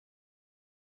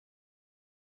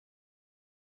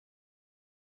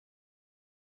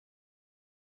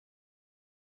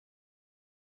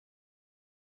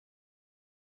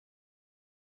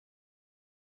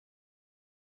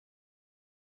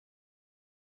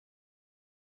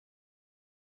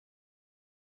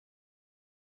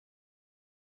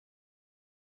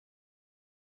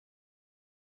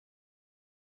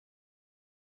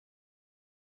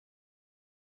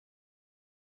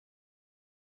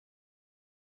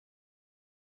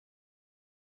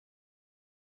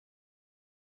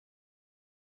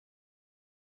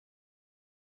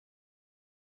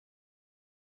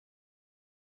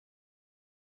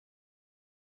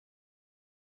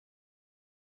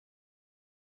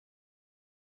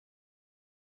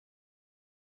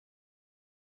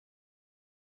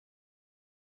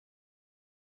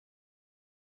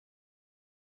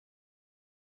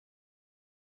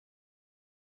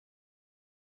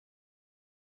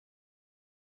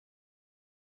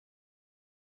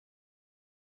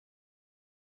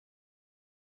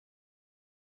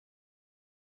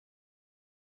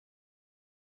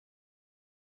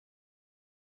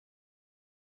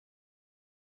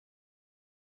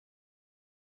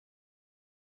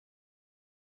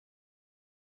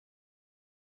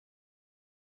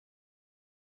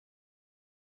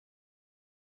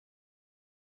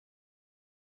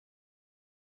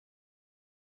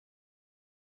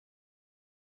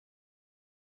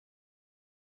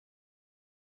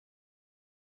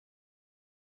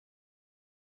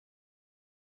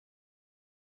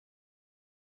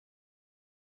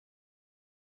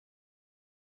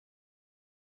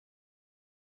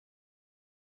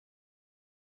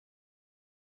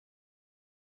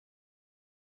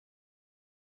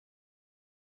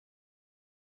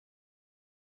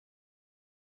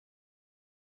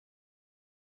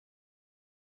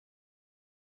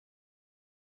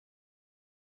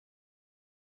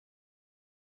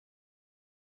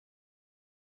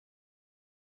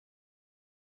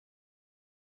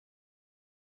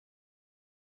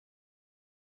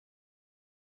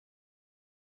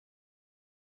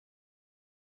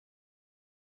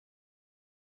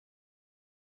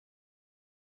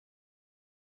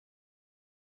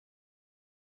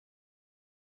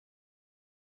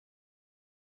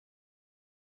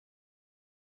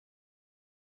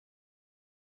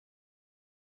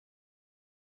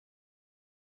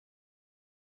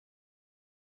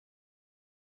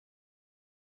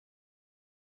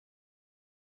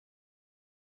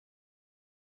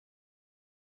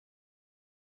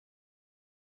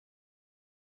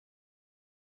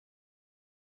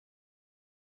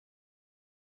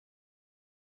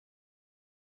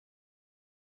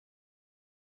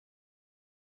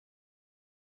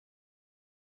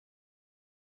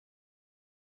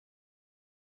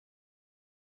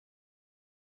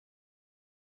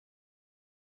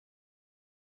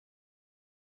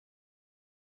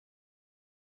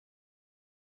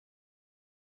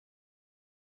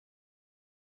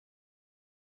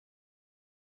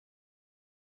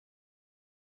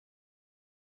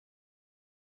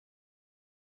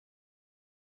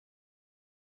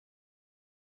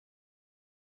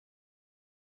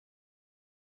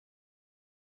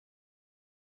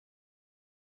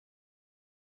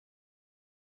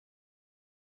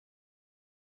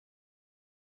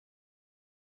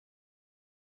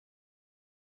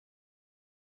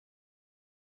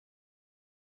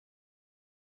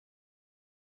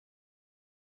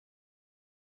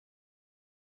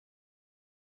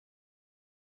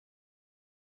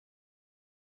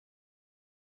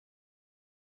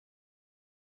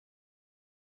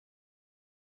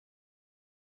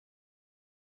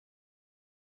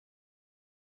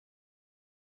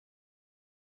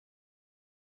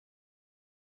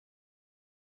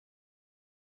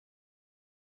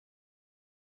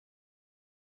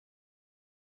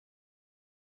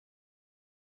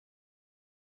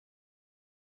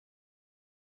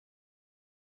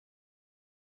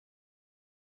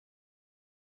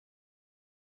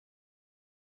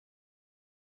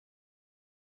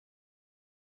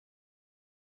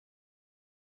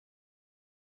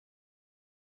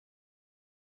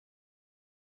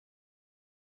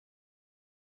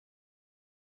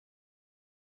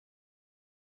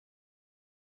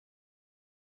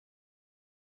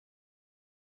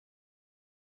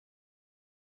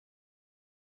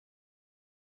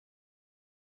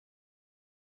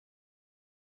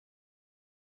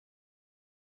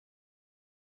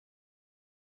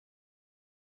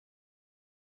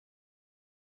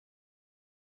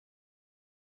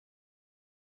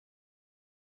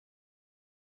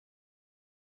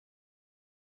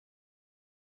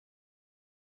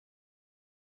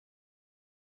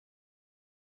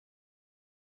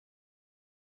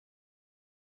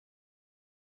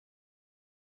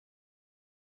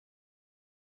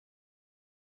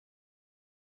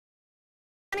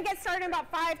We're going to get started in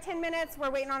about 5-10 minutes. We're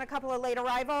waiting on a couple of late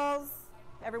arrivals.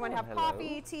 Everyone have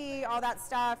coffee, tea, all that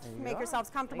stuff. Make yourselves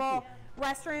comfortable.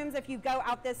 Restrooms, if you go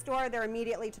out this door, they're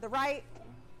immediately to the right.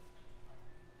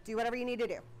 Do whatever you need to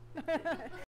do.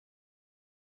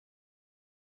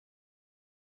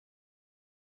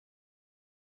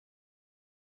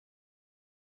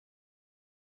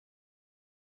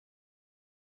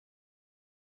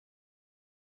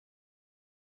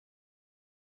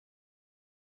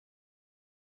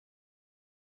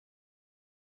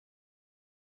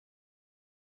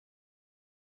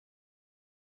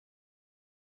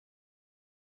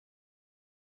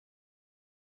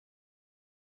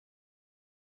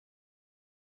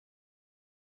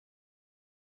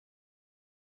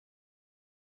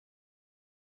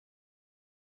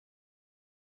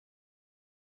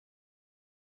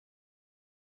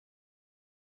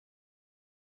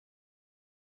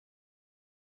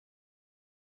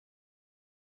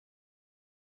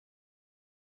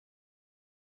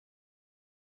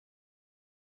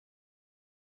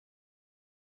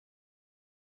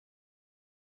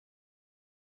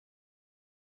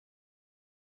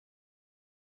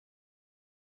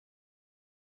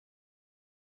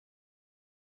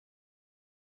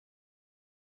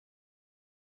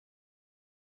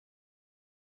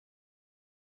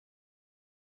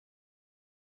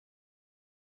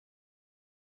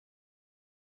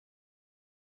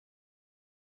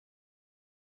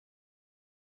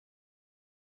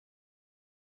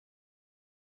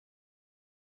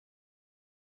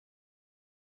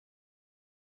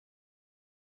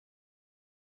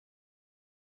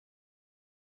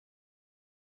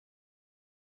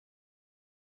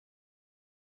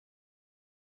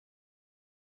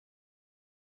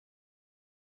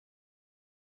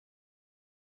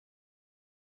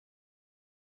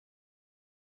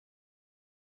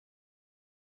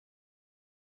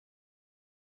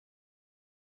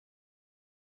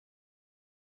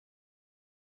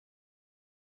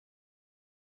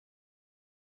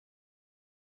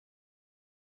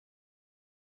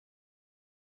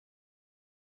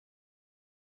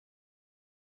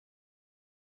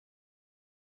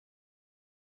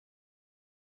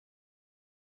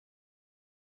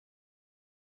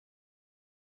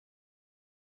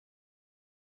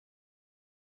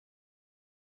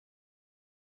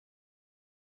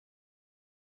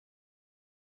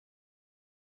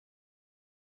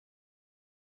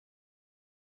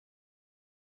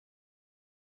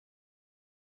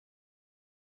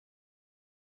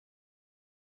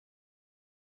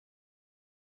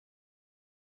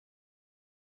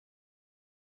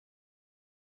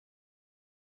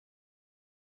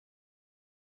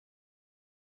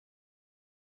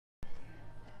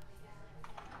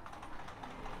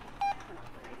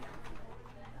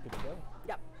 Good to go?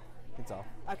 Yep. It's off.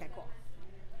 Okay, cool.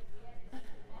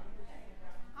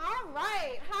 All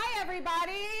right. Hi,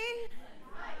 everybody.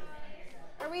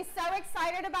 Are we so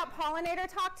excited about Pollinator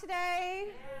Talk today?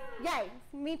 Yay,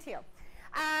 me too.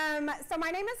 So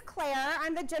my name is Claire.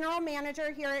 I'm the general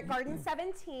manager here at Garden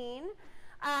 17.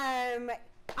 I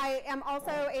am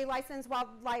also a licensed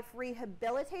wildlife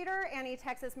rehabilitator and a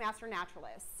Texas master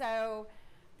naturalist. So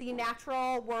the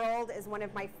natural world is one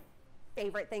of my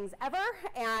favorite things ever,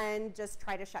 and just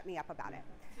try to shut me up about it.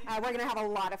 We're going to have a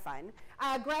lot of fun.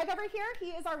 Greg over here,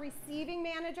 he is our receiving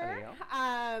manager.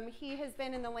 He has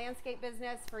been in the landscape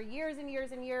business for years and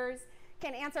years and years,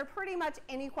 can answer pretty much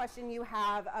any question you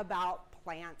have about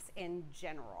plants in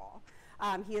general.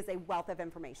 He is a wealth of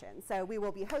information. So we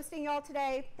will be hosting y'all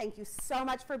today. Thank you so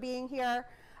much for being here.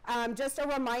 Just a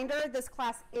reminder, this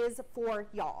class is for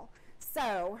y'all.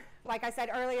 So, like I said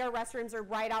earlier, restrooms are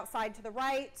right outside to the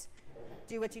right.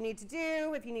 Do what you need to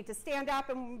do. If you need to stand up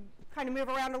and kind of move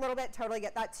around a little bit, totally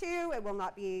get that too. It will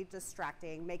not be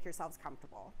distracting. Make yourselves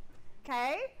comfortable.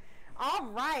 Okay? All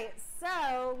right,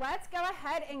 so let's go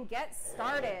ahead and get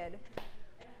started.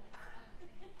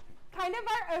 Kind of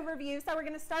our overview. So we're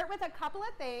going to start with a couple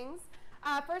of things.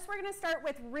 First, we're going to start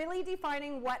with really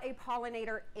defining what a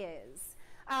pollinator is.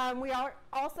 We are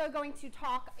also going to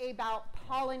talk about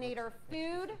pollinator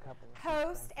food,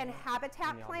 host, and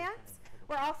habitat plants.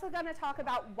 We're also going to talk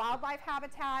about wildlife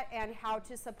habitat and how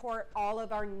to support all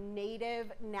of our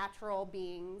native natural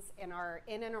beings in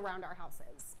and around our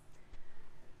houses.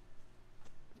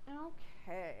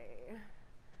 Okay.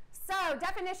 So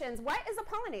definitions. What is a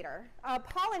pollinator? A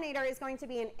pollinator is going to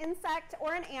be an insect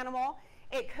or an animal.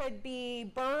 It could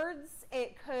be birds,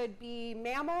 it could be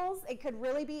mammals, it could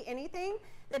really be anything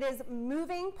that is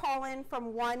moving pollen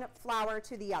from one flower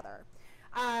to the other.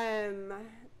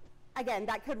 Again,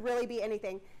 that could really be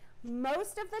anything.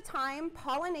 Most of the time,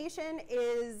 pollination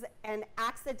is an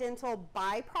accidental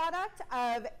byproduct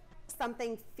of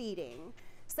something feeding.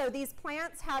 So these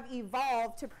plants have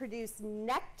evolved to produce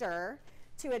nectar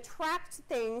to attract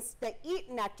things that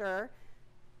eat nectar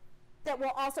that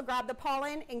will also grab the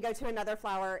pollen and go to another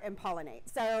flower and pollinate.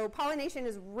 So pollination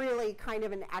is really kind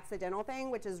of an accidental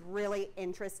thing, which is really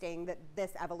interesting that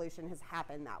this evolution has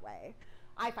happened that way.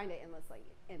 I find it endlessly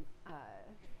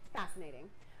fascinating.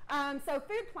 So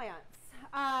food plants.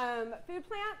 Food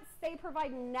plants, they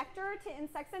provide nectar to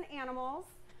insects and animals.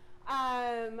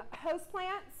 Host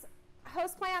plants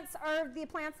are the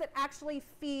plants that actually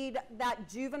feed that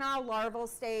juvenile larval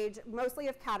stage, mostly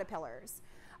of caterpillars.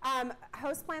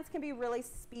 Host plants can be really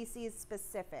species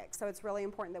specific, so it's really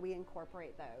important that we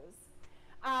incorporate those.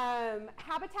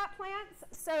 Habitat plants,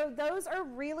 so those are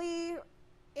really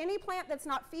any plant that's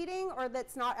not feeding or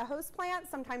that's not a host plant.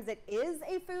 Sometimes it is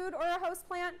a food or a host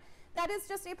plant. That is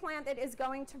just a plant that is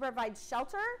going to provide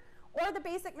shelter or the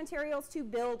basic materials to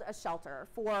build a shelter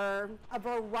for a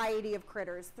variety of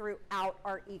critters throughout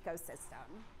our ecosystem.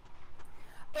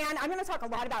 And I'm going to talk a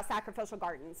lot about sacrificial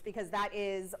gardens because that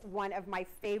is one of my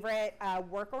favorite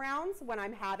workarounds when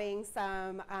I'm having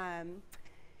some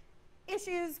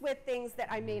issues with things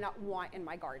that I may not want in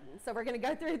my garden. So we're going to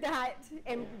go through that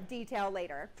in detail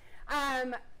later.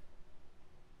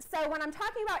 So when I'm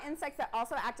talking about insects that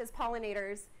also act as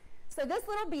pollinators, so this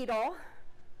little beetle,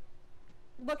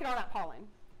 look at all that pollen.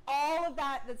 All of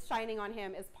that that's shining on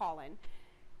him is pollen.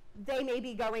 They may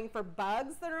be going for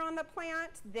bugs that are on the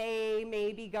plant. They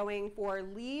may be going for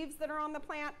leaves that are on the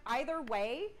plant. Either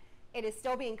way, it is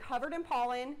still being covered in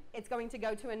pollen. It's going to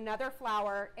go to another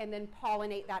flower and then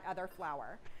pollinate that other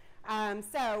flower.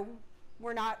 So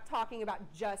we're not talking about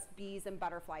just bees and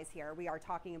butterflies here. We are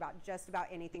talking about just about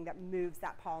anything that moves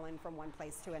that pollen from one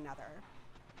place to another.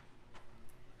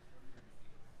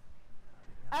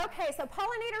 Okay, so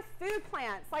pollinator food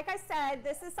plants. Like I said,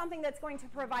 this is something that's going to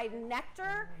provide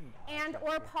nectar and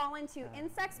or pollen to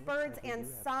insects, birds, and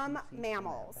some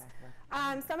mammals.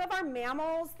 Some of our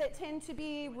mammals that tend to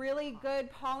be really good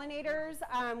pollinators,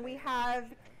 we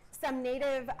have some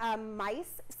native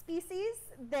mice species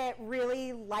that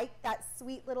really like that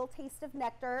sweet little taste of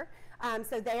nectar.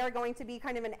 So they are going to be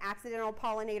kind of an accidental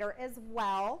pollinator as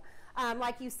well.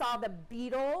 Like you saw the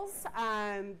beetles,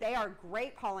 they are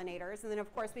great pollinators. And then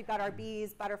of course we've got our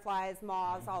bees, butterflies,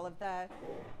 moths, all of the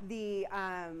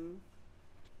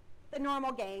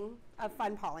normal gang of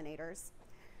fun pollinators.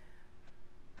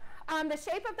 The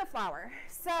shape of the flower.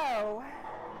 So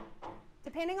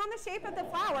depending on the shape of the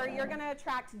flower, you're going to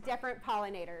attract different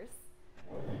pollinators.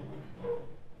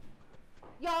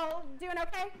 Y'all doing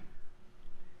okay?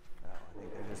 Oh, I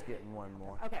think they're just getting one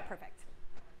more. Okay, perfect.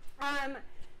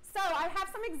 So I have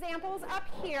some examples up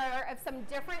here of some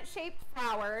different shaped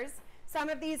flowers. Some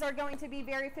of these are going to be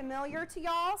very familiar to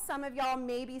y'all. Some of y'all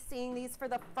may be seeing these for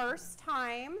the first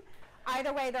time.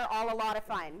 Either way, they're all a lot of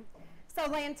fun. So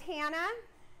lantana,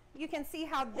 you can see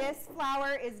how this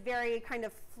flower is very kind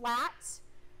of flat.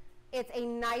 It's a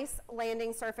nice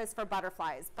landing surface for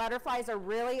butterflies. Butterflies are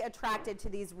really attracted to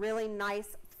these really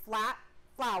nice flat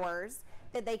flowers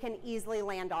that they can easily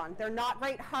land on. They're not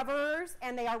great hoverers,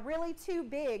 and they are really too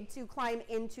big to climb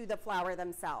into the flower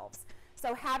themselves.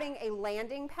 So having a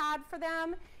landing pad for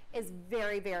them is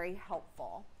very, very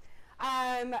helpful.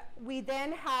 We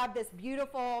then have this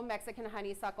beautiful Mexican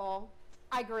honeysuckle.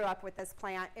 I grew up with this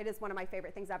plant. It is one of my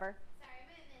favorite things ever. Sorry, I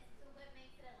missed. So what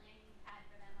makes it a landing pad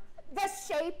for them? The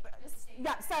shape.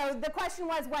 Yeah, so the question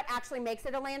was what actually makes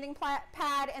it a landing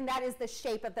pad, and that is the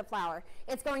shape of the flower.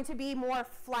 It's going to be more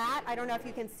flat. I don't know if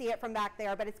you can see it from back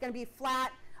there, but it's going to be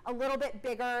flat, a little bit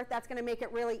bigger. That's going to make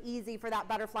it really easy for that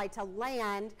butterfly to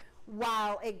land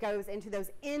while it goes into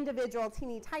those individual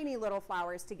teeny tiny little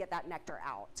flowers to get that nectar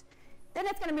out. Then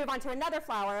it's going to move on to another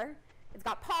flower. It's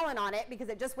got pollen on it because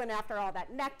it just went after all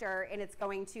that nectar, and it's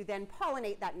going to then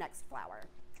pollinate that next flower.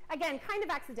 Again, kind of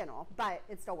accidental, but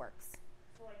it still works.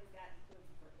 So like that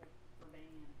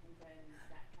vervain and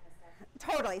that kind of stuff?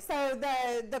 Totally. So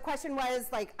the question was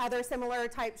like other similar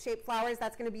type shaped flowers.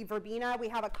 That's going to be verbena. We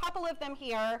have a couple of them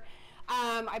here.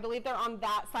 I believe they're on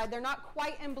that side. They're not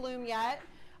quite in bloom yet.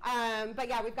 But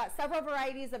yeah, we've got several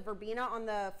varieties of verbena on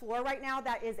the floor right now.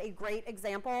 That is a great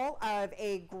example of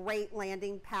a great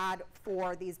landing pad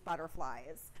for these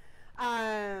butterflies.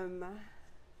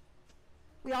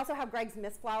 We also have Greg's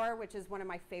Mistflower, which is one of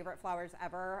my favorite flowers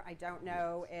ever. I don't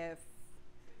know if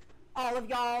all of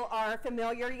y'all are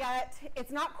familiar yet.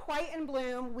 It's not quite in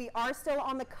bloom. We are still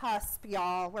on the cusp,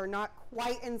 y'all. We're not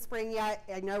quite in spring yet.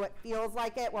 I know it feels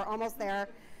like it. We're almost there.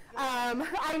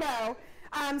 I know.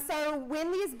 So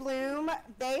when these bloom,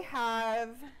 they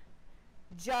have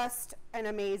just an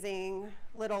amazing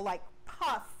little like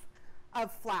puff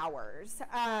of flowers.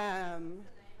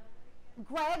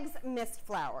 Greg's mist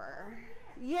flower.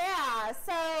 Yeah,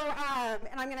 so,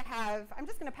 and I'm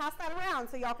just gonna pass that around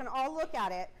so y'all can all look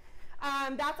at it.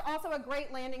 That's also a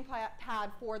great landing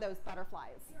pad for those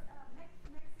butterflies.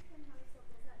 Mexican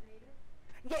honeysuckle, is that native?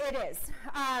 Yeah, it is,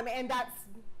 and that's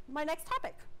my next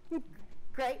topic.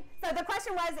 Great. So the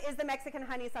question was, is the Mexican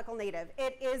honeysuckle native?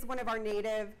 It is one of our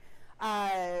native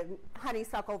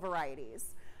honeysuckle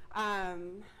varieties. My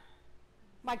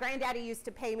granddaddy used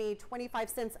to pay me 25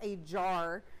 cents a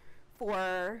jar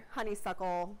for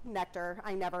honeysuckle nectar.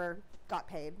 I never got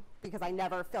paid because I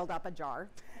never filled up a jar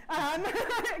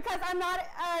because I'm not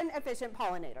an efficient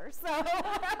pollinator. So,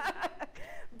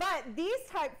 but these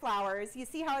type flowers, you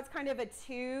see how it's kind of a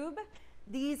tube?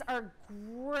 These are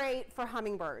great for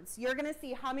hummingbirds. You're going to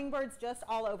see hummingbirds just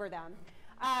all over them.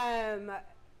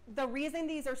 The reason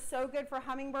these are so good for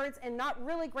hummingbirds and not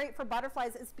really great for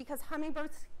butterflies is because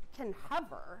hummingbirds can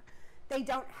hover. They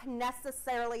don't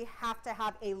necessarily have to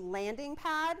have a landing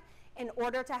pad in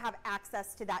order to have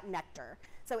access to that nectar.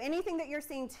 So anything that you're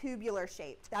seeing tubular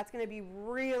shaped, that's going to be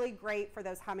really great for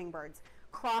those hummingbirds.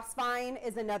 Crossvine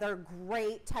is another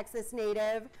great Texas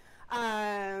native.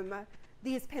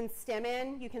 These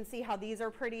penstemon, you can see how these are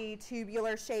pretty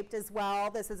tubular shaped as well.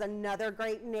 This is another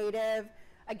great native.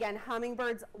 Again,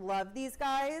 hummingbirds love these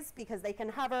guys because they can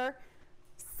hover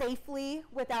safely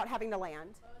without having to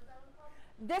land. What was that one called?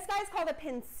 This guy's called a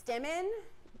penstemon,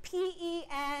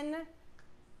 P-E-N-S-T-E-M-O-N.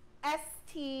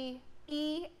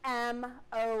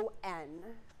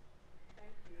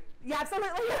 Thank you. Yeah,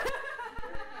 absolutely.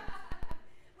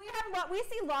 We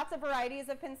see lots of varieties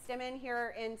of penstemon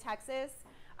here in Texas.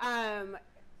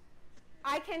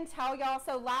 I can tell y'all,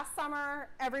 so last summer,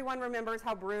 everyone remembers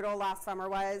how brutal last summer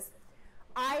was.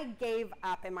 I gave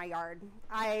up in my yard.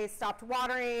 I stopped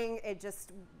watering. It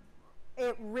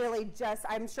really just,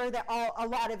 I'm sure that a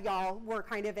lot of y'all were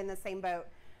kind of in the same boat.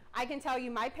 I can tell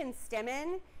you my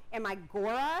penstemon and my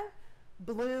gora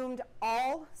bloomed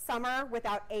all summer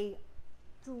without a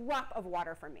drop of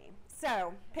water from me.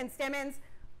 So penstemons,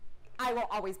 I will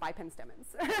always buy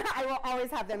penstemons. I will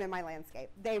always have them in my landscape.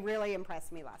 They really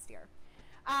impressed me last year.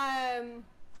 And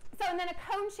then a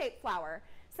cone-shaped flower.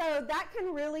 So that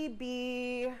can really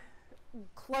be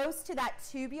close to that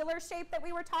tubular shape that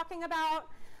we were talking about.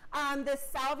 The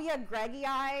Salvia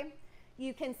gregii,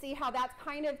 you can see how that's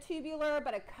kind of tubular,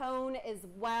 but a cone as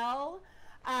well.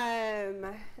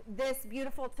 This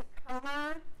beautiful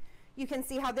Tacoma, you can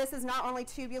see how this is not only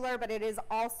tubular, but it is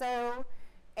also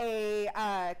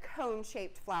a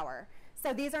cone-shaped flower.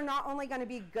 So these are not only going to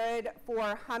be good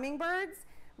for hummingbirds,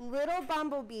 little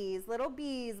bumblebees, little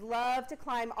bees love to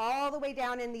climb all the way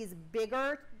down in these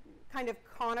bigger kind of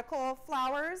conical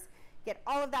flowers, get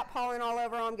all of that pollen all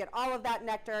over them, get all of that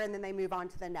nectar, and then they move on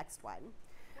to the next one.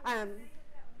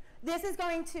 This is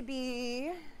going to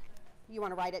be, you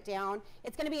want to write it down,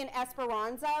 it's going to be an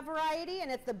Esperanza variety,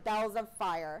 and it's the Bells of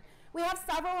Fire. We have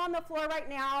several on the floor right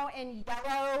now in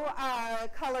yellow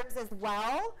colors as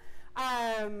well.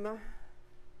 Can't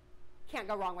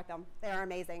go wrong with them. They're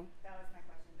amazing. That was my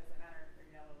question. Does it matter if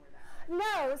they're yellow or that?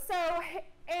 No, so,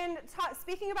 and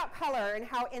speaking about color and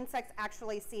how insects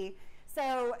actually see,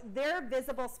 so their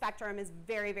visible spectrum is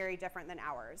very, very different than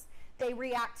ours. They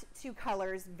react to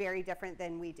colors very different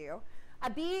than we do. A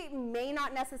bee may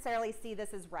not necessarily see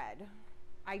this as red.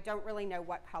 I don't really know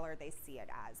what color they see it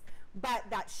as. But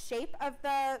that shape of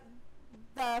the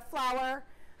flower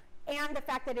and the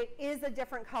fact that it is a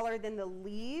different color than the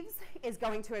leaves is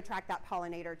going to attract that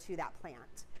pollinator to that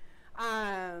plant.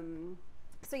 So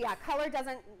yeah, color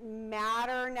doesn't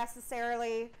matter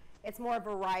necessarily. It's more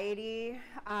variety.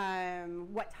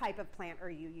 What type of plant are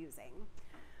you using?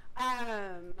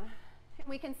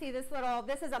 We can see this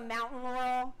is a mountain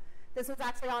laurel. This was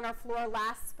actually on our floor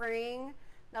last spring.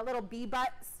 That little bee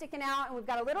butt sticking out, and we've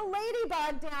got a little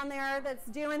ladybug down there that's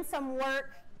doing some work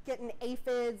getting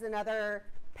aphids and other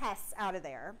pests out of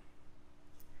there.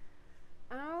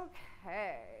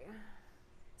 Okay.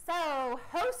 So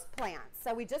host plants.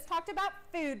 So we just talked about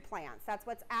food plants. That's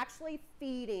what's actually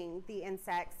feeding the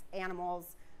insects,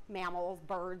 animals, mammals,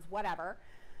 birds, whatever.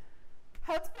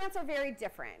 Host plants are very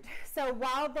different. So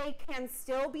while they can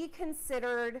still be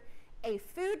considered a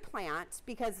food plant,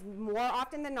 because more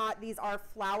often than not, these are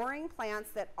flowering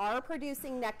plants that are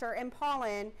producing nectar and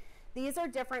pollen, these are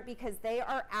different because they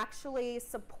are actually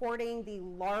supporting the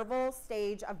larval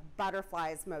stage of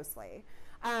butterflies mostly.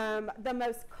 The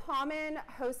most common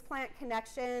host plant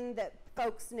connection that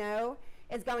folks know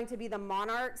is going to be the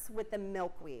monarchs with the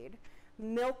milkweed.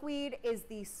 Milkweed is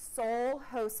the sole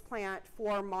host plant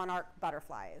for monarch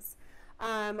butterflies.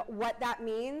 What that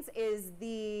means is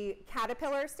the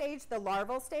caterpillar stage, the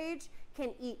larval stage,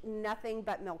 can eat nothing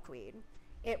but milkweed.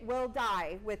 It will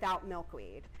die without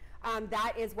milkweed.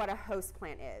 That is what a host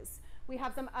plant is. We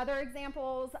have some other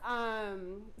examples.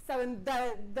 So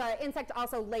the insect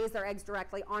also lays their eggs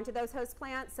directly onto those host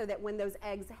plants so that when those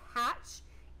eggs hatch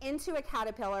into a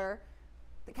caterpillar,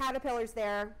 the caterpillar's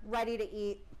there, ready to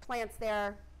eat, plant's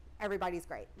there, everybody's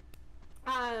great.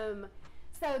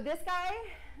 So this guy,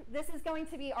 this is going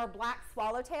to be our black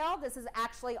swallowtail. This is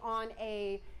actually on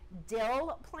a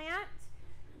dill plant.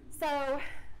 So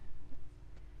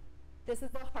this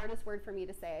is the hardest word for me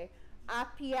to say.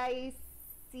 Apiaceae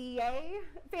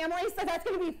family. So that's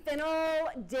going to be fennel,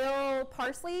 dill,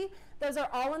 parsley. Those are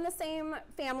all in the same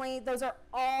family. Those are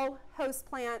all host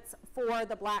plants for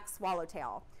the black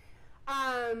swallowtail.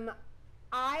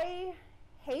 I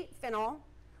hate fennel.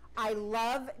 I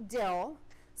love dill.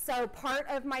 So part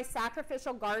of my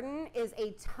sacrificial garden is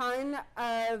a ton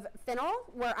of fennel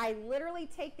where I literally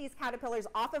take these caterpillars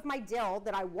off of my dill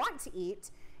that I want to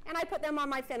eat and I put them on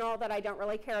my fennel that I don't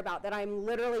really care about, that I'm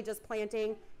literally just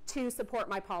planting to support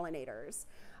my pollinators.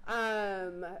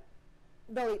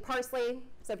 They'll eat parsley.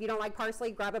 So if you don't like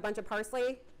parsley, grab a bunch of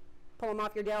parsley, pull them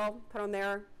off your dill, put them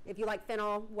there. If you like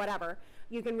fennel, whatever.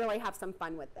 You can really have some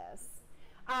fun with this.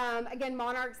 Again,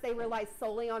 monarchs, they rely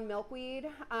solely on milkweed.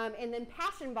 And then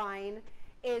passion vine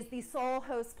is the sole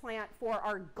host plant for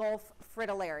our Gulf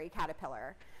fritillary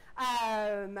caterpillar.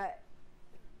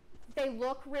 They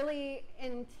look really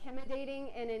intimidating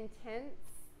and intense.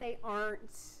 They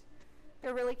aren't.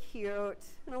 They're really cute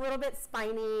and a little bit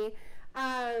spiny.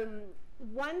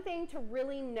 One thing to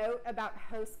really note about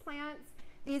host plants,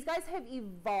 these guys have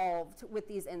evolved with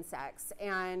these insects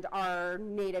and our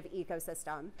native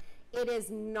ecosystem. It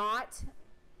is not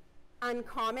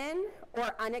uncommon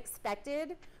or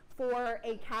unexpected for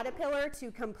a caterpillar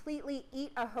to completely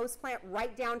eat a host plant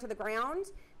right down to the ground.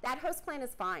 That host plant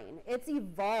is fine. It's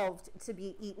evolved to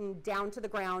be eaten down to the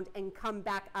ground and come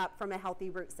back up from a healthy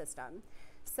root system.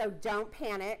 So don't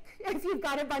panic if you've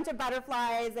got a bunch of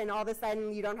butterflies and all of a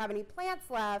sudden you don't have any plants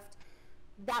left.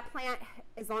 That plant,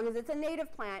 as long as it's a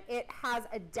native plant, it has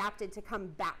adapted to come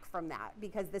back from that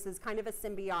because this is kind of a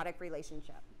symbiotic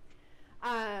relationship.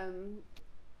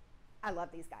 I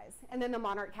love these guys. And then the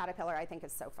monarch caterpillar I think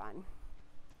is so fun.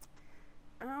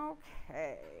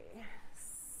 Okay,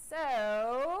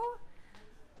 so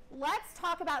let's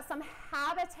talk about some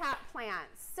habitat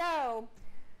plants. So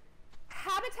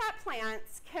habitat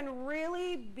plants can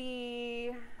really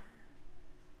be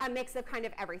a mix of kind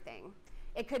of everything.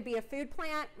 It could be a food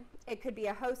plant, it could be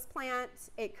a host plant,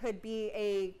 it could be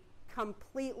a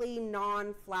completely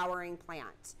non-flowering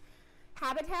plant.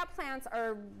 Habitat plants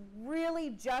are really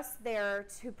just there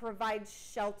to provide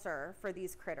shelter for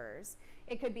these critters.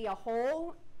 It could be a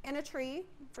hole in a tree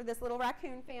for this little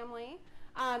raccoon family.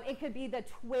 It could be the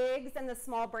twigs and the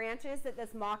small branches that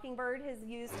this mockingbird has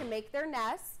used to make their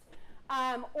nest.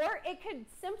 Or it could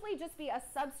simply just be a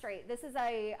substrate. This is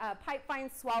a pipevine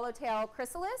swallowtail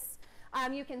chrysalis.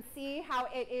 You can see how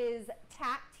it is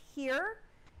tacked here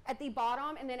at the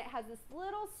bottom, and then it has this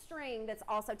little string that's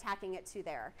also tacking it to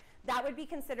there. That would be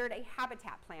considered a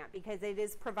habitat plant because it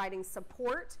is providing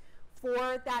support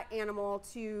for that animal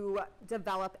to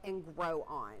develop and grow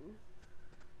on.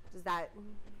 Does that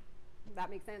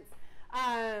make sense?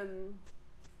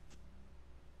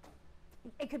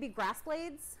 It could be grass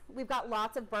blades. We've got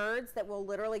lots of birds that will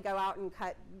literally go out and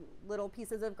cut little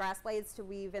pieces of grass blades to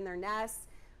weave in their nests.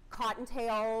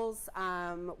 Cottontails.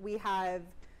 We have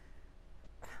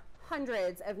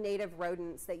hundreds of native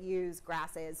rodents that use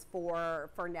grasses for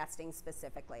nesting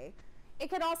specifically. It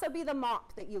could also be the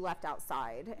mop that you left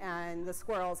outside and the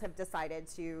squirrels have decided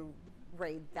to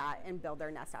raid that and build their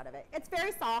nest out of it. It's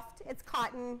very soft, it's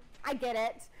cotton, I get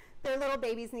it. Their little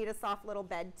babies need a soft little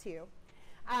bed too.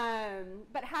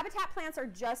 But habitat plants are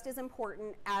just as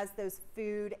important as those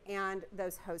food and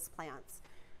those host plants.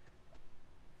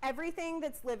 Everything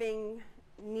that's living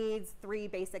needs three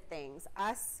basic things.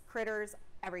 Us, critters,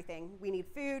 everything. We need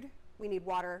food, we need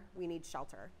water, we need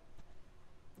shelter.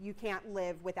 You can't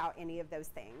live without any of those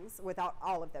things, without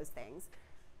all of those things.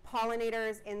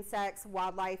 Pollinators, insects,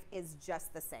 wildlife is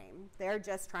just the same. They're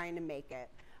just trying to make it.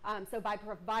 So by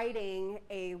providing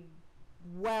a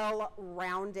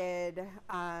well-rounded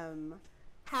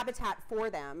habitat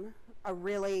for them, a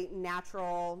really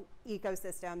natural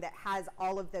ecosystem that has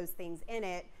all of those things in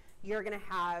it, you're going to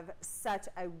have such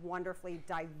a wonderfully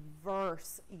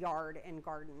diverse yard and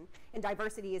garden. And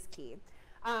diversity is key.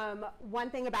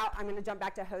 One thing about, I'm going to jump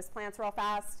back to host plants real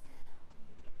fast.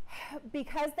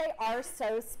 Because they are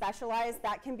so specialized,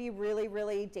 that can be really,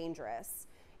 really dangerous.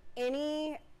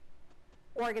 Any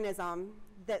organism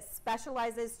that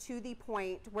specializes to the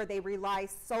point where they rely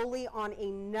solely on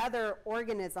another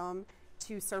organism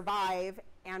to survive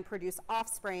and produce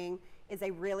offspring is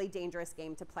a really dangerous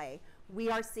game to play. We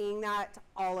are seeing that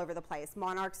all over the place.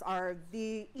 Monarchs are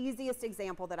the easiest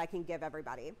example that I can give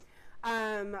everybody.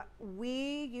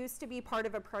 We used to be part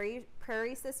of a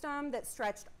prairie system that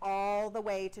stretched all the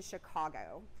way to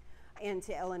Chicago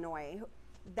into Illinois.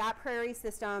 That prairie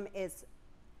system is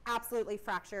absolutely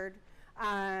fractured.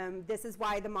 This is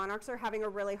why the monarchs are having a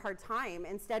really hard time.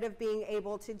 Instead of being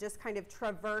able to just kind of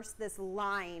traverse this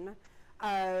line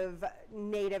of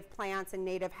native plants and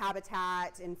native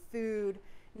habitat and food,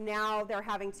 now they're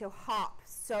having to hop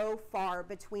so far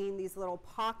between these little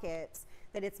pockets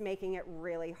that it's making it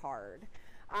really hard.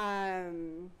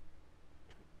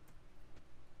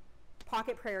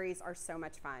 Pocket prairies are so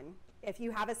much fun. If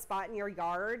you have a spot in your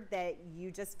yard that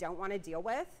you just don't want to deal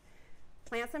with,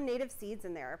 plant some native seeds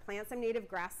in there, plant some native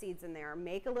grass seeds in there,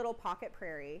 make a little pocket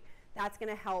prairie. That's going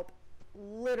to help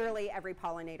literally every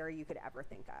pollinator you could ever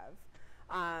think of.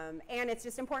 And it's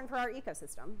just important for our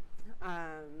ecosystem.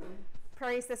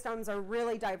 Prairie systems are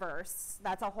really diverse.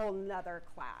 That's a whole nother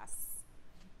class.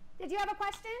 Did you have a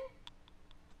question?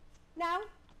 No?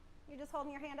 You're just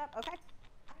holding your hand up? Okay.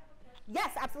 I have a question. Yes,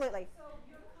 absolutely. So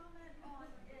your comment on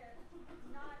it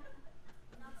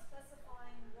not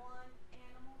specifying one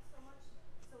animal so much,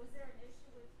 so is there an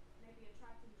issue with maybe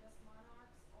attracting just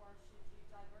monarchs, or should you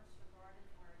diverse your garden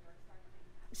or your attracting?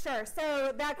 Sure.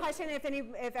 So that question,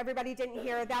 if everybody didn't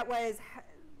hear, that was,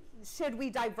 should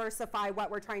we diversify what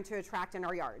we're trying to attract in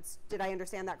our yards? Did I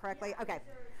understand that correctly? Yeah, okay.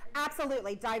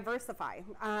 Absolutely. Diversify.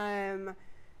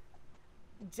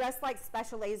 Just like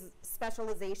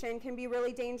specialization can be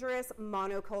really dangerous,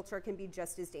 monoculture can be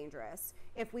just as dangerous.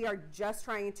 If we are just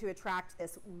trying to attract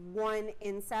this one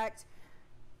insect,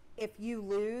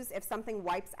 if something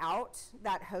wipes out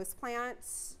that host plant,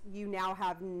 you now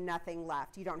have nothing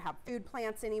left. You don't have food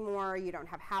plants anymore, you don't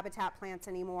have habitat plants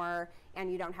anymore,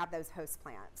 and you don't have those host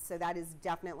plants. So that is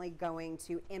definitely going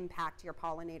to impact your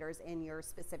pollinators in your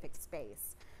specific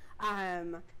space.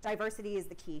 Diversity is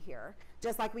the key here.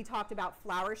 Just like we talked about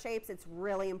flower shapes, it's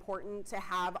really important to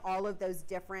have all of those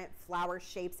different flower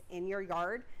shapes in your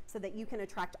yard so that you can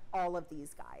attract all of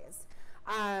these guys.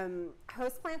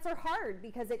 Host plants are hard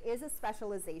because it is a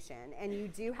specialization and you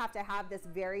do have to have this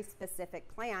very specific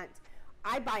plant.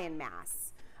 I buy in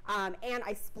mass. And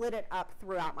I split it up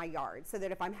throughout my yard so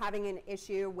that if I'm having an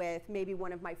issue with maybe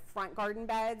one of my front garden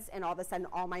beds and all of a sudden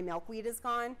all my milkweed is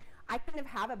gone, I kind of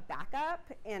have a backup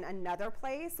in another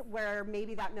place where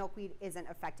maybe that milkweed isn't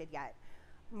affected yet.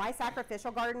 My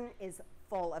sacrificial garden is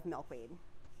full of milkweed.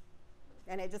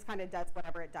 And it just kind of does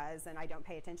whatever it does, and I don't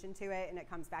pay attention to it, and it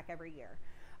comes back every year.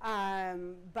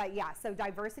 But yeah, so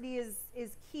diversity is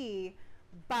key,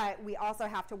 but we also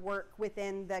have to work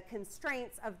within the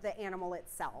constraints of the animal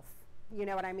itself. You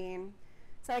know what I mean?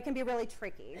 So it can be really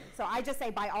tricky. So I just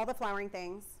say buy all the flowering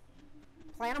things,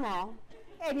 plant them all,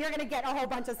 and you're going to get a whole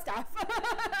bunch of stuff.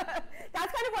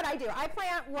 That's kind of what I do. I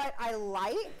plant what I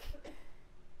like,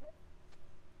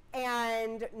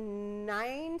 and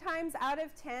 9 times out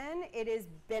of 10, it is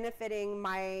benefiting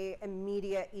my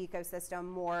immediate ecosystem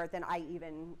more than I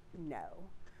even know.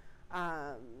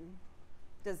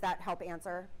 Does that help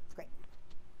answer? Great.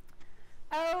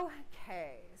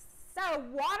 Okay, so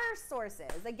water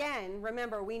sources. Again,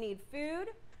 remember, we need food,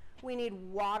 we need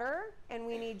water, and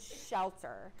we need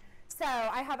shelter. So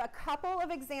I have a couple of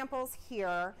examples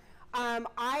here.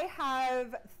 I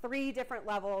have 3 different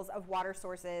levels of water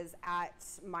sources at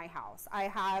my house.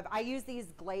 I use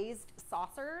these glazed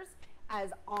saucers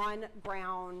as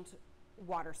on-ground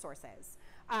water sources.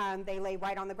 They lay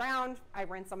right on the ground. I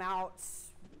rinse them out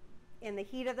in the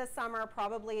heat of the summer,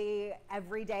 probably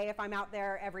every day if I'm out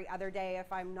there, every other day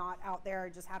if I'm not out there,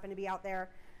 just happen to be out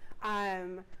there.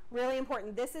 Really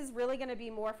important. This is really going to be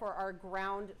more for our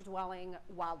ground-dwelling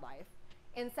wildlife.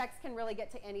 Insects can really get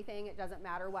to anything. It doesn't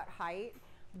matter what height.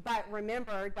 But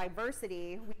remember,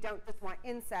 diversity, we don't just want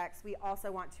insects, we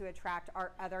also want to attract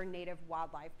our other native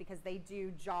wildlife because they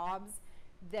do jobs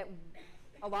that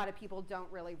a lot of people don't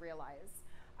really realize.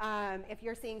 If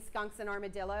you're seeing skunks and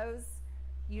armadillos,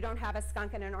 you don't have a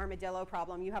skunk and an armadillo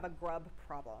problem, you have a grub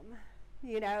problem.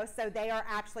 You know, so they are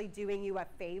actually doing you a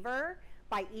favor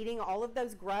by eating all of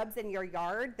those grubs in your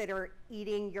yard that are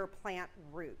eating your plant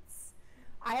roots.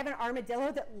 I have an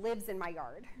armadillo that lives in my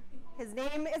yard. His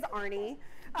name is Arnie.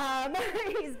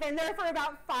 He's been there for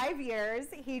about 5 years.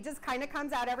 He just kind of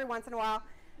comes out every once in a while.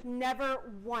 Never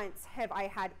once have I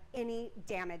had any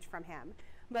damage from him.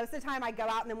 Most of the time I go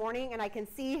out in the morning and I can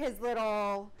see his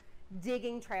little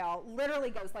digging trail literally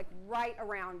goes like right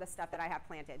around the stuff that I have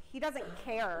planted. He doesn't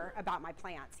care about my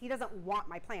plants. He doesn't want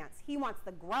my plants. He wants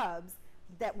the grubs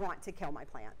that want to kill my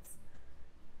plants.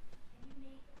 Can you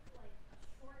make like a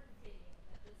short video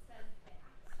that just says that?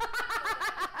 So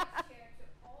that I share to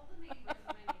all the neighbors in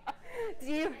my neighborhood.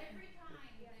 Do you? Every time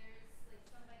there's like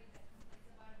somebody that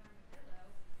complains about an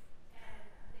armadillo and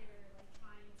they're like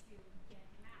trying to get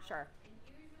him out. Sure. And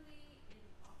usually in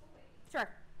awful ways.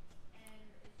 Sure. And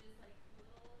it's just like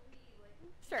little wee like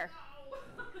Sure.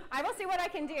 no. I will see what I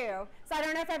can do. So I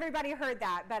don't know if everybody heard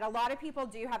that, but a lot of people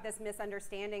do have this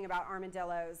misunderstanding about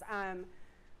armadillos.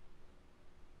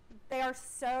 They are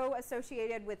so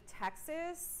associated with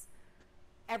Texas.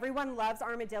 Everyone loves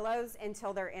armadillos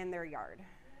until they're in their yard.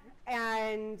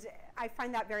 And I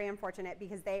find that very unfortunate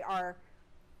because they are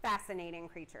fascinating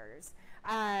creatures.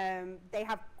 They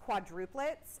have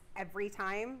quadruplets every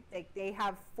time. They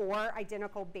have 4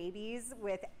 identical babies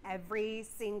with every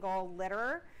single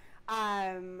litter.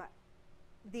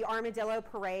 The armadillo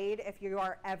parade, if you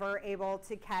are ever able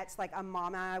to catch like a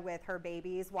mama with her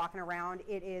babies walking around,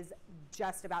 it is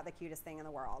just about the cutest thing in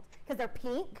the world. Because they're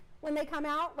pink when they come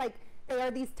out. Like, they are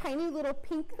these tiny little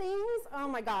pink things. Oh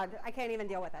my God, I can't even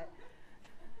deal with it.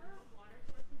 For water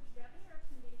sources, do you have any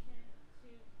recommendation to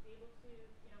be able to,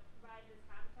 provide this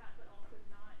habitat but also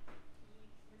not keep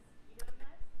mosquito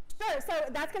nets? Sure,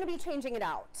 so that's going to be changing it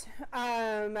out.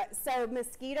 So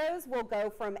mosquitoes will go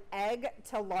from egg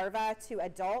to larva to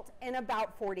adult in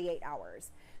about 48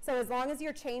 hours. So as long as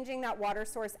you're changing that water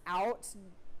source out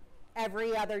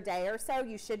every other day or so,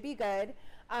 you should be good.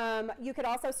 You could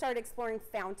also start exploring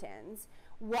fountains.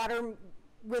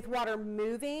 With water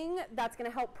moving, that's going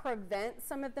to help prevent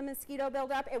some of the mosquito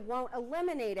buildup. It won't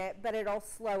eliminate it, but it'll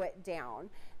slow it down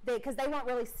because they want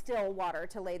really still water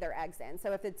to lay their eggs in.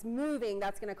 So if it's moving,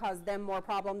 that's going to cause them more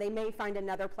problem. They may find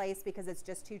another place because it's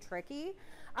just too tricky.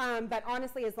 But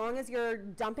honestly, as long as you're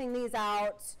dumping these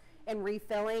out and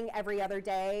refilling every other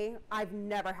day, I've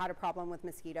never had a problem with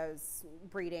mosquitoes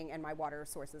breeding in my water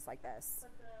sources like this.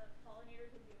 But the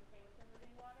pollinators would be okay with them moving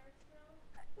water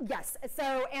still? Yes,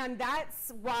 so, and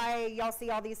that's why y'all see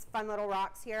all these fun little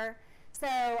rocks here. So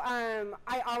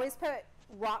I always put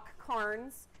rock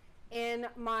cairns in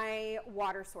my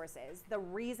water sources. The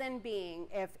reason being,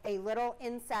 if a little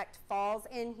insect falls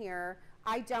in here,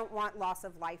 I don't want loss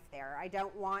of life there. I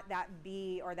don't want that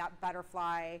bee or that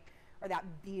butterfly or that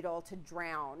beetle to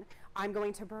drown. I'm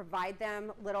going to provide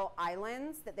them little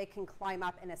islands that they can climb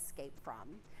up and escape from.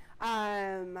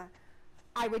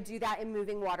 I would do that in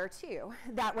moving water too.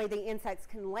 That way the insects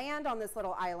can land on this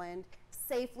little island,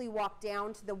 safely walk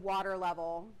down to the water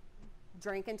level,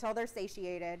 drink until they're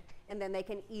satiated, and then they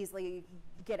can easily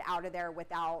get out of there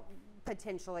without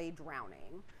potentially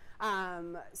drowning.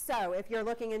 So if you're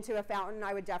looking into a fountain,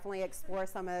 I would definitely explore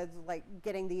some of like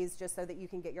getting these just so that you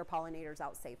can get your pollinators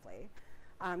out safely.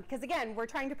 Because again, we're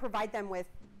trying to provide them with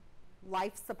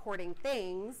life-supporting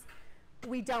things.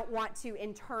 We don't want to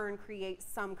in turn create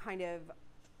some kind of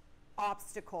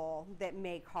obstacle that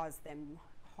may cause them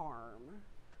harm.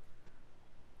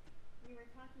 We were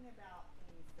talking about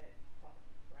things that help,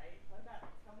 right? What about,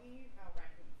 tell me how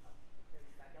raccoons help, because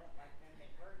I don't like them. They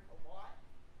hurt a lot,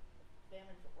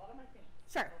 damage a lot of my things.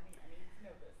 Sure. Tell me, I need to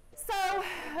know this. So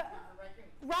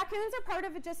raccoons are part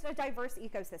of just a diverse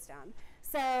ecosystem.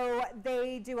 So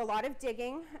they do a lot of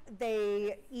digging.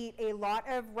 They eat a lot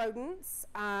of rodents.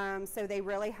 So they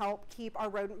really help keep our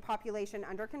rodent population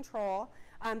under control.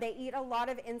 They eat a lot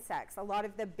of insects. A lot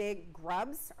of the big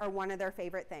grubs are one of their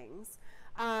favorite things.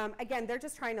 Again, they're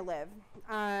just trying to live.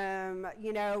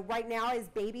 Right now is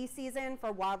baby season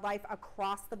for wildlife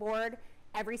across the board.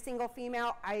 Every single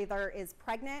female either is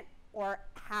pregnant or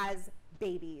has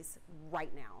babies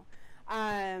right now.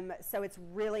 So it's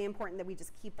really important that we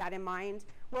just keep that in mind.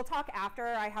 We'll talk after.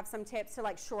 I have some tips to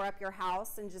like shore up your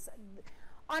house and just,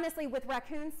 honestly, with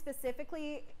raccoons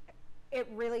specifically, it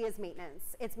really is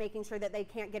maintenance. It's making sure that they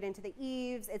can't get into the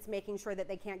eaves. It's making sure that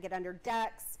they can't get under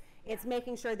decks. It's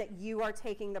making sure that you are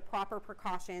taking the proper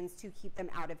precautions to keep them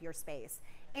out of your space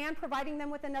and providing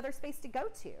them with another space to go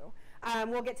to.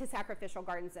 We'll get to sacrificial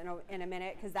gardens in a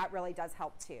minute because that really does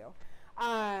help too.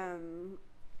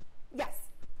 Yes?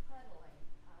 Puddling.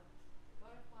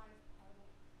 Butterflies puddle.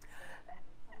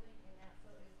 Puddling in that.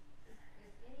 So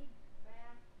is any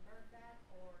bath, bird bath,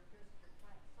 or just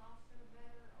flat saucer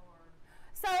better, or?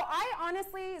 So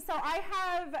I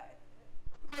have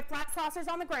my flat saucers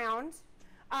on the ground.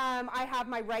 I have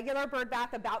my regular bird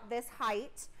bath about this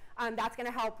height. That's going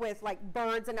to help with like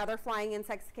birds and other flying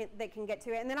insects that can get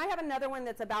to it. And then I have another one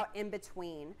that's about in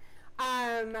between.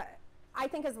 I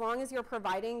think as long as you're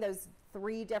providing those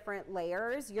 3 different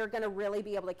layers, you're going to really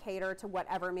be able to cater to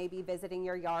whatever may be visiting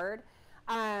your yard.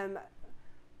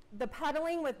 The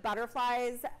puddling with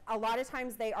butterflies, a lot of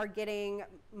times they are getting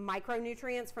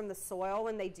micronutrients from the soil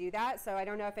when they do that. So I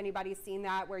don't know if anybody's seen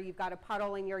that, where you've got a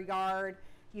puddle in your yard,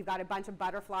 you've got a bunch of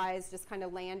butterflies just kind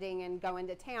of landing and going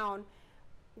to town.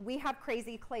 We have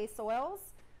crazy clay soils.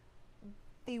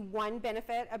 The one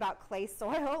benefit about clay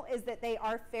soil is that they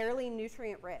are fairly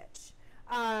nutrient rich.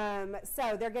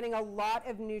 So they're getting a lot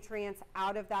of nutrients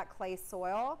out of that clay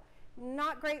soil.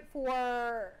 Not great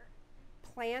for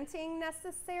planting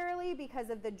necessarily because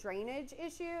of the drainage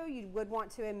issue. You would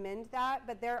want to amend that,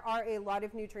 but there are a lot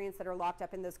of nutrients that are locked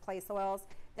up in those clay soils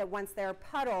that once they're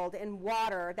puddled in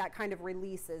water, that kind of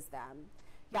releases them.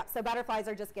 Yep, so butterflies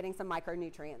are just getting some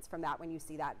micronutrients from that when you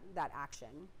see that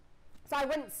action. So I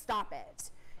wouldn't stop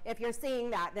it. If you're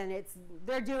seeing that, then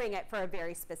they're doing it for a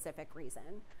very specific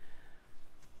reason.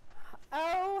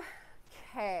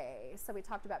 Okay, so we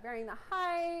talked about varying the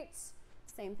height.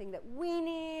 Same thing that we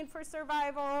need for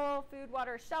survival: food,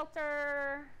 water,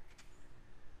 shelter.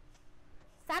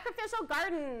 Sacrificial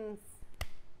gardens.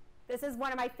 This is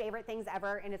one of my favorite things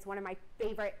ever, and it's one of my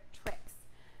favorite tricks.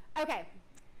 Okay,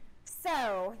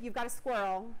 so you've got a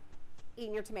squirrel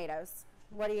eating your tomatoes.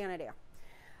 What are you gonna do?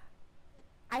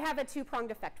 I have a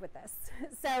 2-pronged effect with this.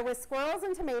 So with squirrels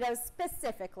and tomatoes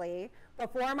specifically,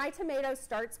 before my tomato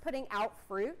starts putting out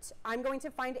fruit, I'm going to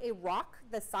find a rock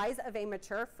the size of a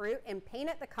mature fruit and paint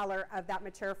it the color of that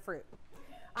mature fruit.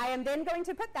 I am then going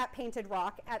to put that painted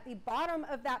rock at the bottom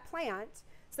of that plant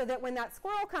so that when that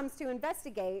squirrel comes to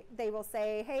investigate, they will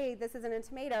say, hey, this isn't a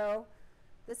tomato,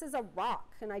 this is a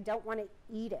rock, and I don't want to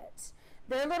eat it.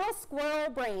 Their little squirrel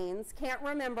brains can't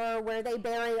remember where they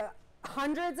bury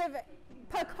hundreds of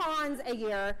pecans a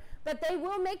year, but they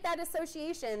will make that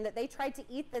association that they tried to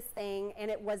eat this thing and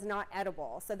it was not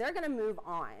edible. So they're going to move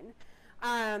on.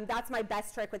 That's my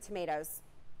best trick with tomatoes.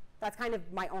 That's kind of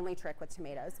my only trick with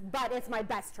tomatoes, but it's my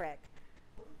best trick.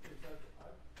 We've done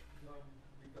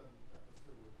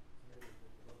episode with tomatoes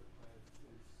with other plants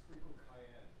is sprinkle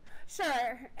cayenne.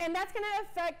 Sure, and that's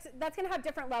going to have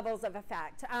different levels of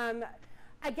effect.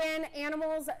 Again,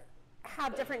 animals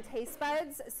have different taste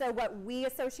buds, so what we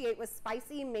associate with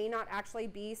spicy may not actually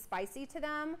be spicy to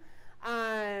them.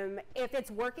 If it's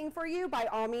working for you, by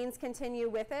all means continue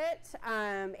with it.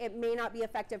 It may not be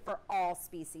effective for all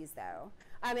species though.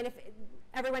 And if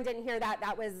everyone didn't hear that,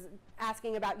 that was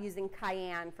asking about using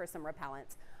cayenne for some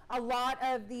repellents. A lot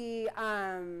of the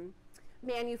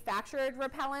manufactured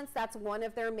repellents, that's one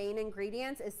of their main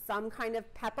ingredients, is some kind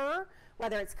of pepper,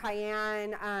 whether it's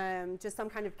cayenne, just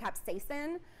some kind of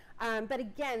capsaicin. But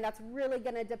again, that's really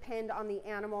going to depend on the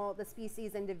animal, the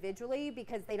species individually,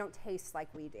 because they don't taste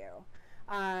like we do.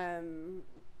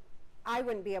 I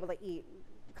wouldn't be able to eat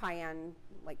cayenne,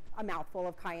 like a mouthful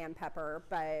of cayenne pepper,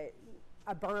 but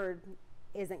a bird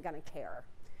isn't going to care.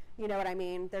 You know what I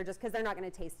mean? They're just, because they're not going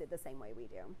to taste it the same way we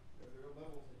do. Yeah, there are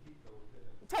levels of heat though within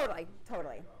it.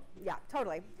 Totally. Yeah,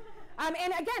 totally. And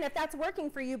again, if that's working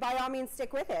for you, by all means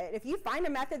stick with it. If you find a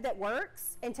method that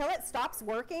works, until it stops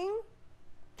working,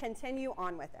 continue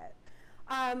on with it.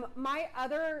 My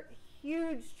other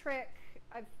huge trick,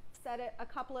 I've said it a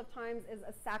couple of times, is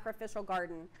a sacrificial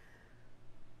garden.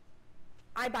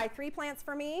 I buy 3 plants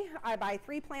for me, I buy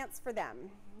 3 plants for them.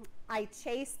 I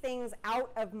chase things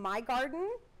out of my garden.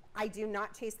 I do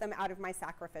not chase them out of my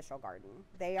sacrificial garden.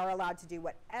 They are allowed to do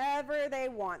whatever they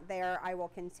want there. I will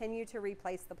continue to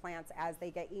replace the plants as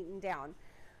they get eaten down.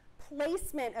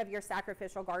 Placement of your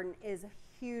sacrificial garden is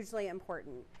hugely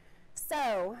important.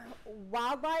 So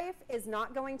wildlife is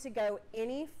not going to go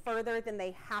any further than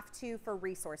they have to for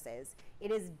resources.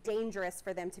 It is dangerous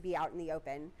for them to be out in the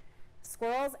open.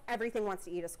 Squirrels, everything wants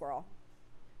to eat a squirrel.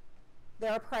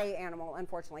 They're a prey animal,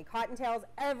 unfortunately. Cottontails,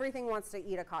 everything wants to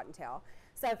eat a cottontail.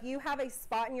 So if you have a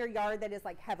spot in your yard that is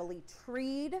like heavily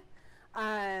treed,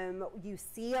 you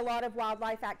see a lot of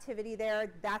wildlife activity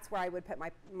there, that's where I would put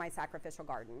my sacrificial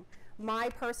garden. My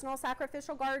personal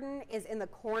sacrificial garden is in the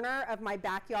corner of my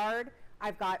backyard.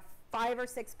 I've got 5 or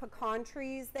 6 pecan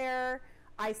trees there.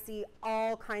 I see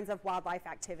all kinds of wildlife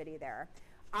activity there.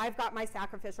 I've got my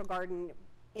sacrificial garden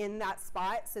in that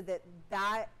spot so that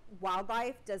that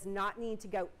wildlife does not need to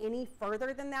go any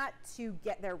further than that to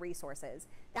get their resources.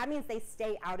 That means they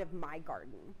stay out of my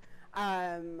garden.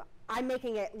 I'm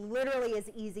making it literally as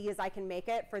easy as I can make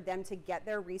it for them to get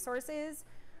their resources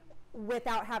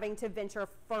without having to venture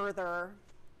further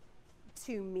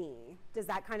to me. Does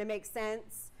that kind of make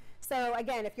sense? So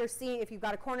again, if you've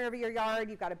got a corner of your yard,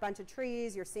 you've got a bunch of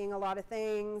trees, you're seeing a lot of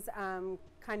things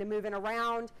kind of moving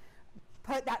around,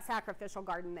 put that sacrificial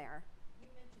garden there. You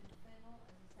mentioned fennel.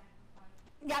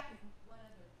 Yep. What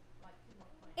other, like 2 more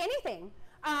plants? Anything.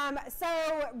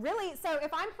 So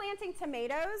if I'm planting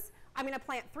tomatoes, I'm going to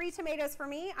plant 3 tomatoes for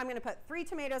me. I'm going to put 3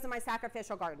 tomatoes in my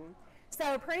sacrificial garden.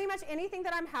 So pretty much anything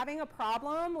that I'm having a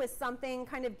problem with something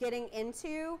kind of getting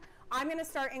into, I'm going to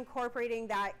start incorporating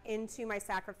that into my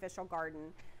sacrificial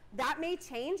garden. That may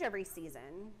change every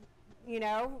season. You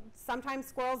know, sometimes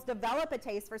squirrels develop a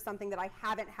taste for something that I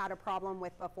haven't had a problem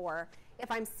with before. If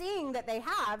I'm seeing that they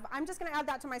have, I'm just going to add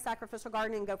that to my sacrificial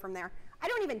garden and go from there. I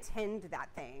don't even tend that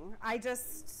thing. I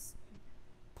just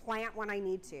plant when I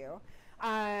need to.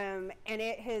 And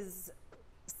it has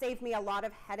saved me a lot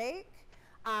of headache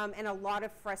and a lot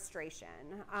of frustration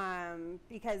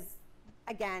because,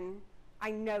 again, I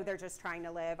know they're just trying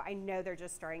to live. I know they're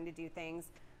just starting to do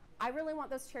things. I really want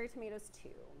those cherry tomatoes too.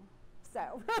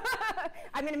 So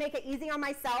I'm going to make it easy on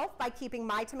myself by keeping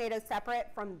my tomatoes separate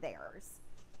from theirs.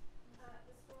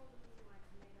 The squirrels are eating my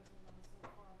tomatoes and lemons so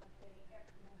far, but they get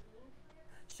my bean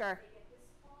plants. Sure. They get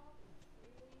this fall, 3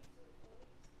 leaves or 4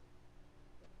 leaves.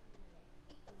 And then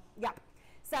they eat them all. Yep.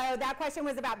 So that question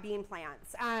was about bean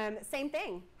plants. Same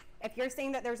thing. If you're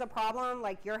seeing that there's a problem,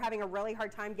 like you're having a really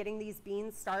hard time getting these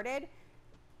beans started,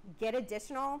 get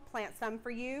additional, plant some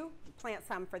for you, plant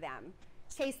some for them.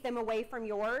 Chase them away from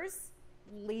yours,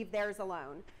 leave theirs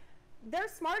alone. They're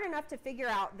smart enough to figure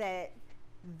out that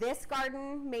this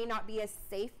garden may not be a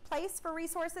safe place for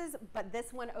resources, but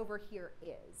this one over here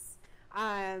is.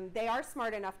 They are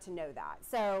smart enough to know that.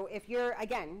 So if you're,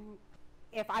 again,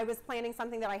 if I was planting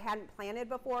something that I hadn't planted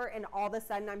before and all of a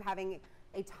sudden I'm having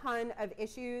a ton of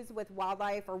issues with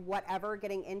wildlife or whatever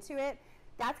getting into it,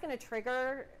 that's going to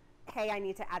trigger, hey, I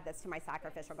need to add this to my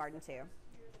sacrificial garden too.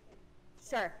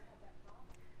 Sure.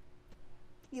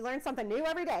 You learn something new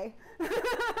every day.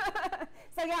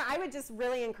 So yeah, I would just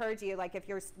really encourage you, like if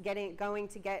you're going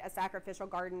to get a sacrificial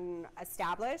garden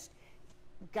established,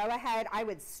 go ahead. I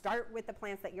would start with the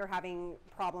plants that you're having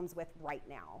problems with right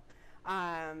now.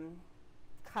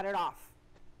 Cut it off.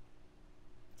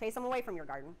 Chase them away from your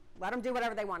garden. Let them do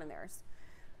whatever they want in theirs.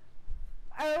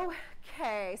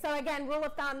 Okay, so again, rule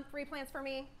of thumb, 3 plants for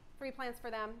me, 3 plants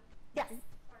for them. Yes? Sorry,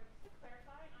 just to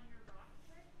clarify on your rock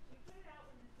trick, do you put it out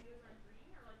when the tomatoes are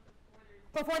green or like before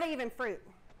they're... Before they even fruit.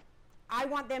 I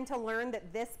want them to learn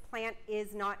that this plant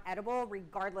is not edible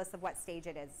regardless of what stage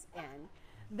it is in.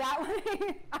 That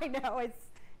way, I know it's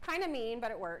kind of mean, but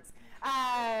it works.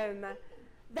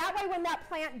 That way, when that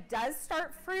plant does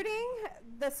start fruiting,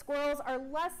 the squirrels are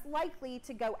less likely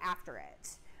to go after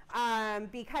it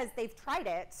because they've tried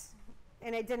it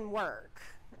and it didn't work.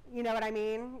 You know what I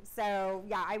mean? So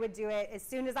yeah, I would do it as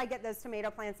soon as I get those tomato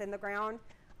plants in the ground.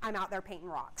 I'm out there painting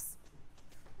rocks.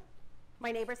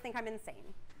 My neighbors think I'm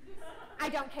insane. I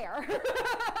don't care. You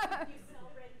sell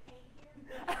ready paint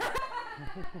here?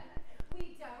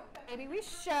 We don't, but maybe we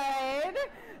should.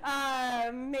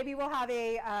 Maybe we'll have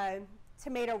a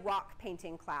tomato rock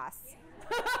painting class.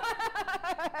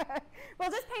 We'll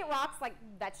just paint rocks like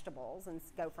vegetables and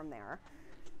go from there.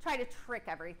 Try to trick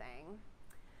everything.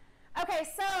 Okay,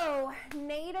 so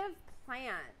native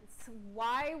plants.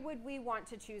 Why would we want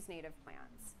to choose native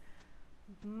plants?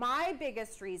 My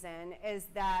biggest reason is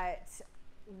that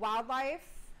wildlife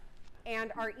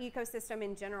and our ecosystem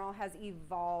in general has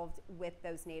evolved with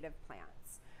those native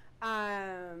plants.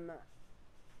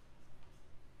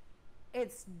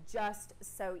 It's just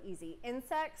so easy.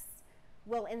 Insects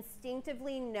will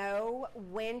instinctively know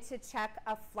when to check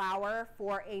a flower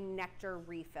for a nectar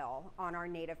refill on our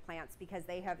native plants because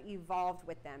they have evolved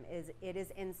with them. It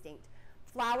is instinct.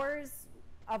 Flowers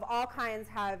of all kinds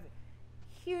have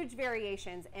huge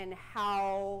variations in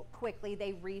how quickly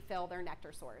they refill their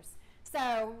nectar source.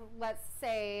 So let's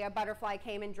say a butterfly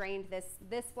came and drained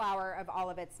this flower of all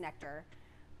of its nectar.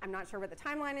 I'm not sure what the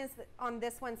timeline is on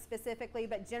this one specifically,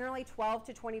 but generally 12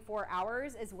 to 24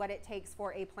 hours is what it takes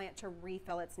for a plant to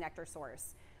refill its nectar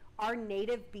source. Our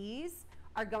native bees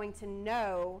are going to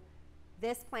know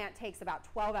this plant takes about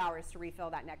 12 hours to refill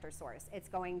that nectar source. It's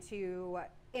going to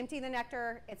empty the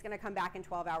nectar, it's going to come back in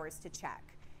 12 hours to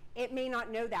check. It may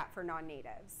not know that for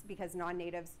non-natives because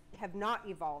non-natives have not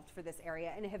evolved for this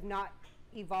area and have not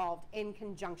evolved in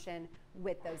conjunction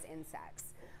with those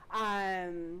insects.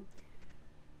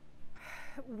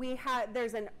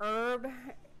 There's an herb,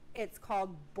 it's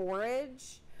called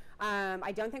borage.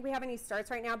 I don't think we have any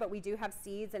starts right now, but we do have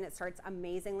seeds and it starts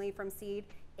amazingly from seed.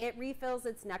 It refills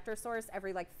its nectar source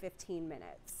every like 15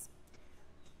 minutes.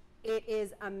 It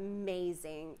is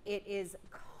amazing. It is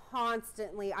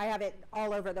constantly, I have it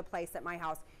all over the place at my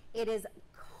house. It is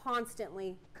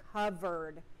constantly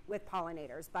covered with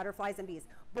pollinators, butterflies and bees.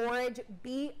 Borage,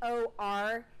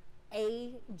 B-O-R-A-G-E.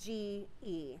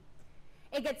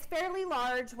 It gets fairly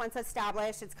large once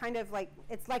established. It's kind of like,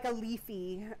 it's like a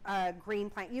leafy green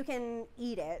plant. You can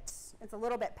eat it. It's a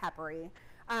little bit peppery.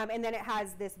 And then it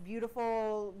has this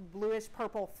beautiful bluish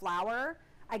purple flower.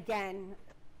 Again,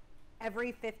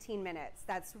 every 15 minutes.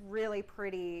 That's really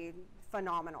pretty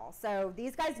phenomenal. So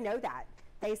these guys know that.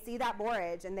 They see that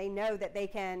borage and they know that they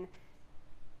can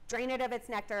drain it of its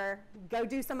nectar, go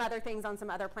do some other things on some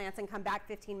other plants, and come back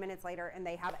 15 minutes later and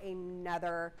they have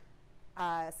another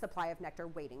supply of nectar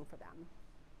waiting for them.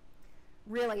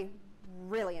 Really,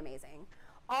 really amazing.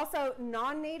 Also,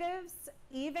 non-natives,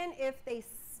 even if they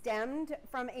stemmed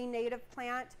from a native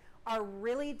plant, are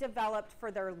really developed for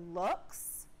their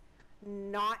looks,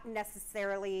 not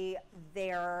necessarily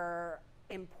their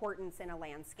importance in a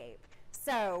landscape.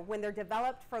 So when they're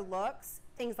developed for looks,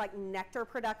 things like nectar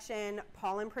production,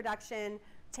 pollen production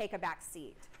take a back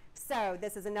seat. So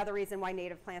this is another reason why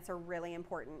native plants are really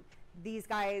important. These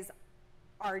guys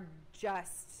are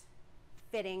just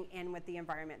fitting in with the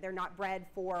environment. They're not bred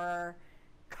for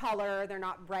color, they're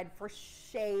not bred for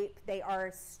shape, they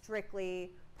are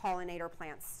strictly pollinator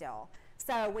plants still.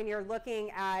 So when you're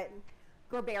looking at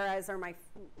Gerberas are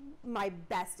my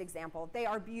best example. They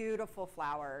are beautiful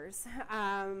flowers,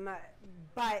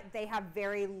 but they have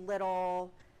very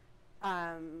little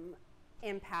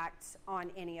impact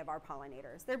on any of our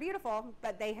pollinators. They're beautiful,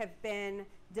 but they have been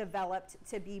developed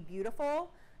to be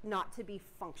beautiful, not to be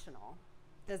functional.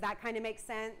 Does that kind of make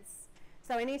sense?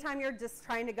 So anytime you're just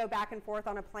trying to go back and forth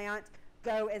on a plant,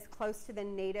 go as close to the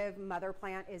native mother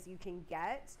plant as you can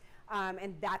get,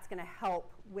 and that's going to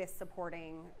help with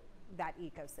supporting that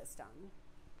ecosystem.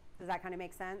 Does that kind of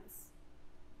make sense?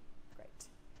 Great.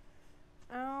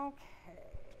 Okay.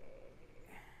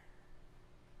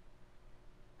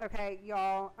 Okay,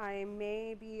 y'all, I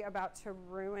may be about to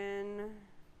ruin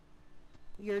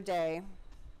your day,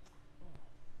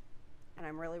 and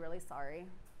I'm really, really sorry.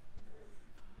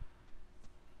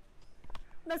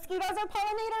 Mosquitoes are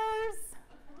pollinators.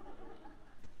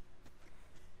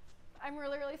 I'm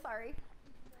really, really sorry.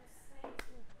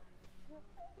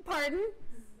 Pardon?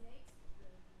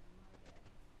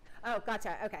 Oh,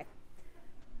 gotcha. Okay.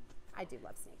 I do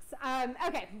love snakes.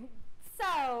 Okay.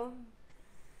 So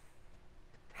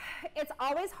it's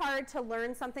always hard to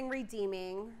learn something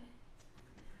redeeming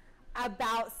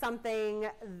about something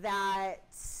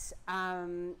that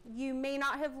you may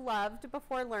not have loved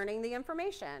before learning the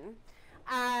information.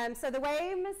 So the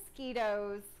way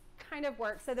mosquitoes kind of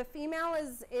work, so the female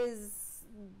is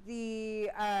the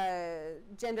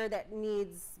gender that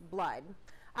needs blood.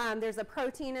 There's a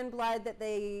protein in blood that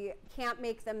they can't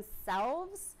make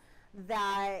themselves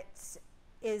that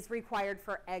is required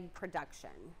for egg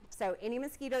production. So any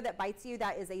mosquito that bites you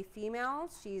that is a female,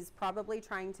 she's probably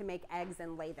trying to make eggs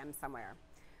and lay them somewhere.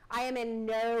 I am in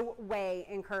no way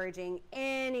encouraging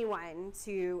anyone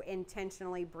to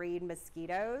intentionally breed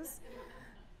mosquitoes.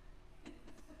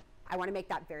 I want to make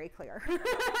that very clear.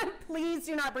 Please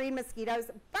do not breed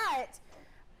mosquitoes. But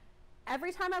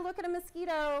every time I look at a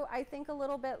mosquito, I think a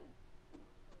little bit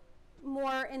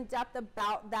more in depth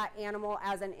about that animal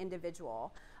as an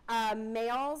individual.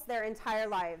 Males, their entire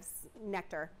lives,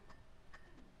 nectar.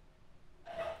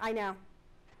 I know.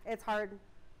 It's hard.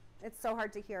 It's so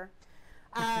hard to hear.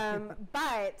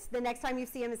 But the next time you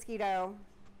see a mosquito,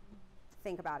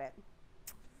 think about it.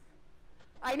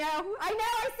 I know, I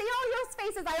see all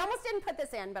your faces. I almost didn't put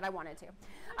this in, but I wanted to.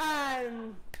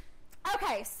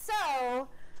 Okay, so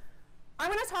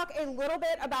I'm going to talk a little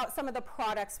bit about some of the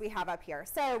products we have up here.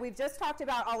 So we've just talked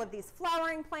about all of these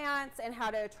flowering plants and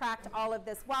how to attract all of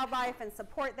this wildlife and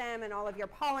support them and all of your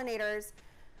pollinators.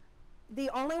 The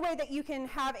only way that you can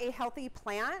have a healthy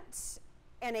plant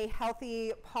and a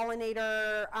healthy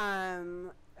pollinator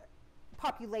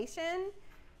population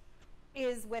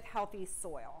is with healthy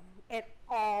soil. It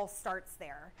all starts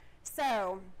there.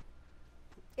 So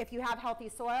if you have healthy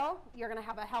soil, you're going to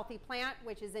have a healthy plant,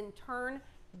 which is in turn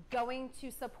going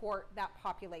to support that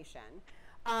population.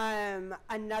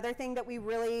 Another thing that we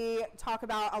really talk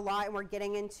about a lot, and we're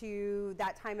getting into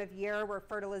that time of year where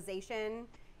fertilization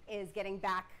is getting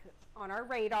back on our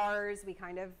radars. We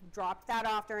kind of dropped that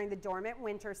off during the dormant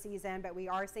winter season, but we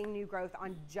are seeing new growth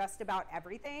on just about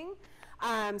everything.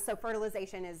 So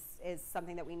fertilization is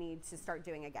something that we need to start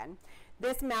doing again.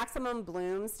 This maximum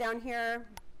blooms down here,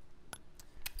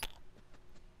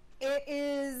 it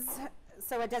is,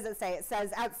 so it doesn't say, it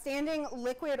says outstanding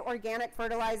liquid organic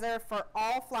fertilizer for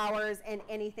all flowers and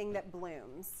anything that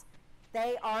blooms.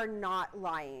 They are not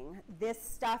lying. This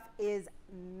stuff is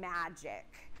magic.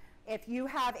 If you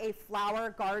have a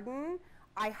flower garden,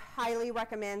 I highly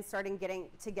recommend starting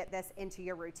to get this into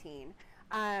your routine.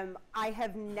 I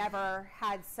have never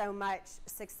had so much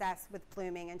success with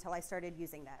blooming until I started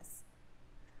using this.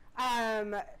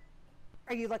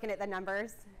 Are you looking at the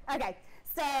numbers? Okay,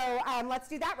 so let's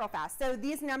do that real fast. So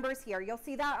these numbers here, you'll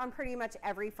see that on pretty much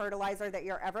every fertilizer that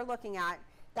you're ever looking at.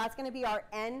 That's going to be our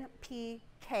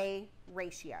NPK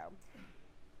ratio.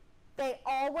 They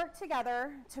all work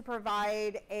together to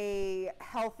provide a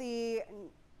healthy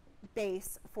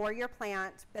base for your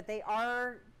plant, but they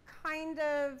are kind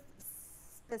of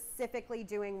specifically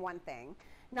doing one thing.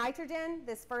 Nitrogen,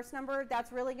 this first number,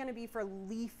 that's really going to be for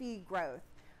leafy growth.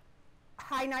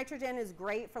 High nitrogen is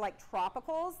great for like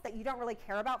tropicals that you don't really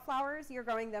care about flowers. You're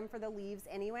growing them for the leaves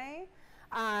anyway.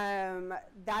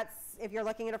 That's, if you're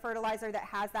looking at a fertilizer that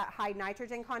has that high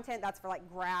nitrogen content, that's for like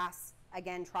grass,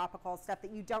 again, tropical stuff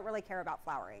that you don't really care about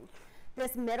flowering.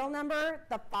 This middle number,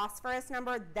 the phosphorus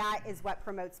number, that is what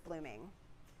promotes blooming.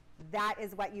 That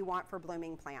is what you want for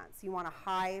blooming plants. You want a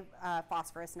high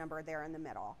phosphorus number there in the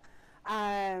middle. What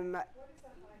is that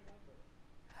high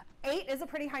number? 8 is a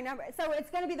pretty high number. So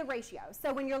it's going to be the ratio.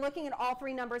 So when you're looking at all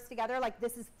three numbers together, like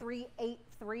this is 3, 8,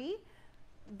 3,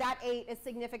 that 8 is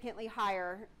significantly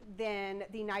higher than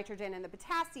the nitrogen and the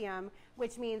potassium,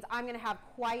 which means I'm going to have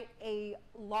quite a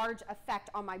large effect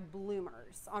on my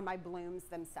bloomers, on my blooms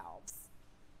themselves.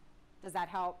 Does that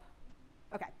help?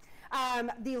 Okay.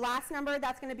 The last number,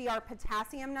 that's going to be our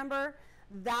potassium number.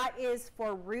 That is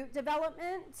for root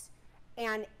development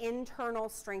and internal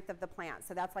strength of the plant.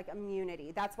 So that's like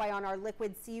immunity. That's why on our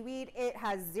liquid seaweed, it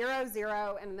has 0,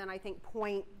 0, and then I think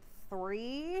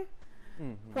 0.3,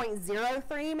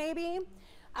 0.03 maybe.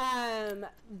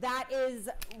 That is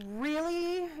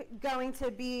really going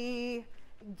to be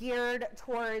geared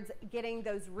towards getting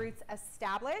those roots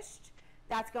established.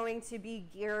 That's going to be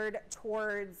geared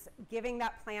towards giving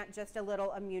that plant just a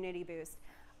little immunity boost.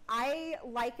 I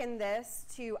liken this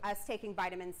to us taking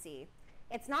vitamin C.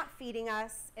 It's not feeding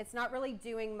us, it's not really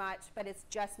doing much, but it's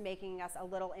just making us a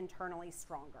little internally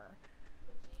stronger.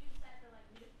 Would you use that for like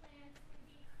new plants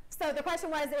maybe? So the question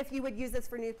was if you would use this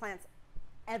for new plants.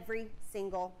 Every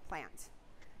single plant.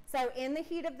 So in the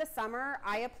heat of the summer,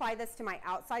 I apply this to my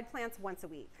outside plants once a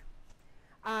week.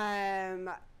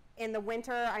 In the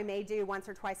winter, I may do once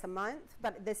or twice a month,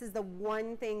 but this is the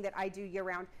one thing that I do year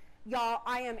round. Y'all,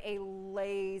 I am a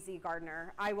lazy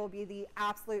gardener. I will be the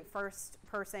absolute first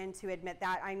person to admit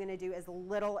that. I'm going to do as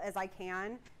little as I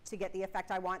can to get the effect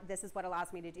I want. This is what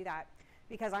allows me to do that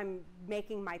because I'm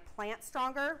making my plant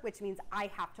stronger, which means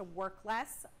I have to work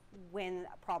less when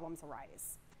problems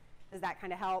arise. Does that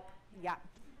kind of help? Yeah.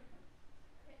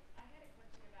 Okay, I had a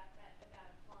question about that, about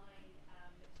applying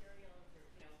materials or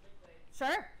liquids Sure.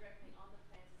 directly on the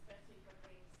plants, especially for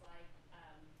things like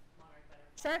monarch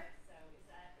butterflies. Sure. So is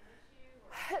that an issue?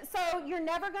 Or? So you're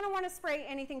never going to want to spray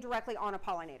anything directly on a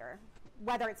pollinator,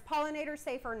 whether it's pollinator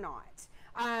safe or not.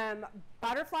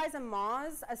 Butterflies and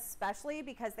moths, especially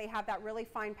because they have that really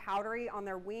fine powder on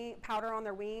their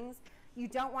wings, you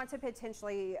don't want to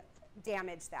potentially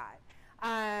damage that.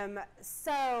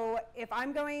 So if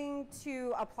I'm going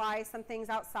to apply some things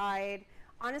outside,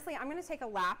 honestly, I'm going to take a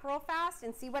lap real fast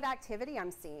and see what activity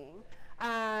I'm seeing.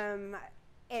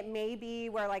 It may be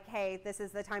where like, hey, this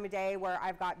is the time of day where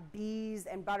I've got bees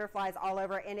and butterflies all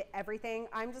over and everything.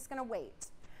 I'm just going to wait.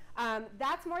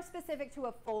 That's more specific to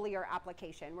a foliar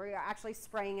application where you're actually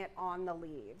spraying it on the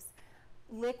leaves.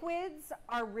 Liquids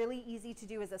are really easy to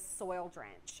do as a soil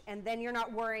drench, and then you're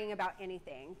not worrying about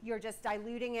anything. You're just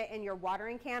diluting it in your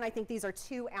watering can. I think these are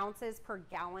 2 ounces per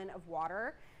gallon of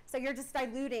water. So you're just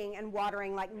diluting and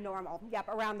watering like normal,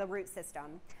 around the root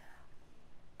system.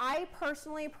 I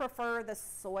personally prefer the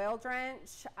soil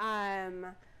drench.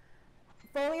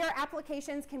 Foliar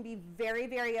applications can be very,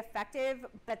 very effective,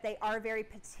 but they are very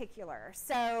particular.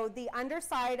 So the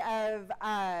underside of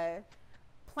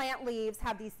plant leaves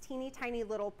have these teeny tiny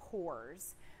little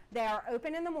pores. They are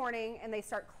open in the morning and they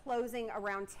start closing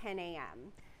around 10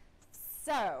 a.m.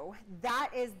 So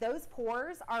those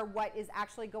pores are what is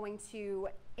actually going to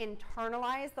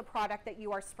internalize the product that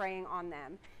you are spraying on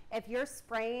them. If you're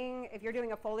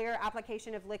doing a foliar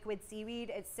application of liquid seaweed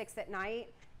at 6 at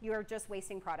night, you're just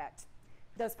wasting product.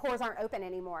 Those pores aren't open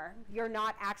anymore. You're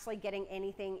not actually getting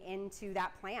anything into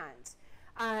that plant.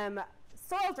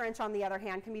 Soil drench, on the other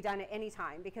hand, can be done at any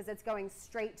time because it's going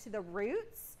straight to the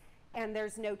roots and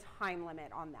there's no time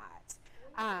limit on that.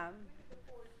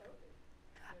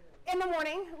 In the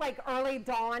morning, like early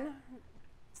dawn.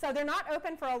 So they're not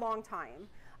open for a long time.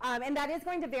 And that is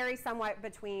going to vary somewhat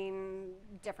between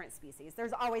different species.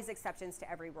 There's always exceptions to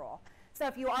every rule. So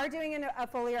if you are doing a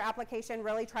foliar application,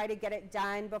 really try to get it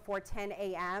done before 10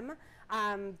 a.m.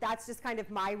 That's just kind of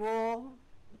my rule.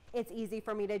 it's easy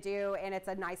for me to do, and it's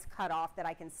a nice cutoff that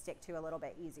I can stick to a little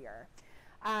bit easier.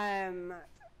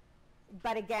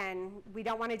 But again, we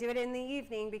don't want to do it in the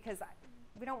evening because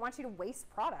we don't want you to waste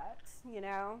product, you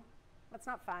know? That's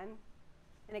not fun,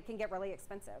 and it can get really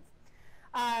expensive.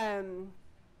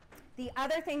 The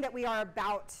other thing that we are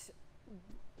about,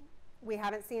 we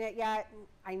haven't seen it yet,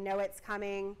 I know it's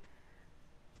coming,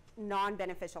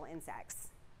 non-beneficial insects,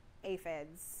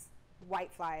 aphids,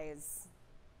 whiteflies,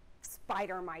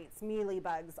 spider mites,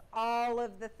 mealybugs, all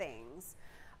of the things.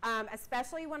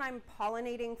 Especially when I'm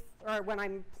pollinating or when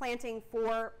I'm planting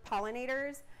for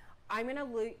pollinators, I'm going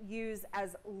to use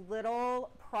as little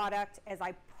product as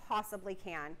I possibly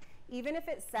can. Even if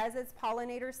it says it's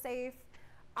pollinator safe,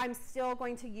 I'm still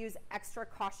going to use extra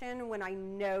caution when I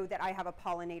know that I have a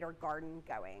pollinator garden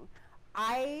going.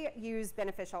 I use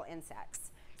beneficial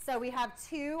insects. So we have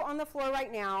 2 on the floor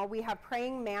right now. We have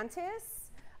praying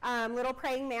mantis, little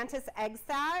praying mantis egg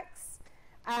sacs.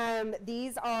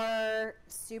 These are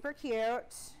super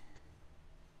cute.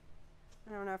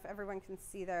 I don't know if everyone can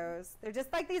see those. They're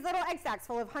just like these little egg sacs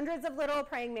full of hundreds of little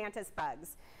praying mantis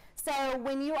bugs. So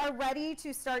when you are ready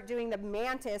to start doing the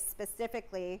mantis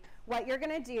specifically, what you're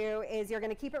going to do is you're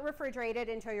going to keep it refrigerated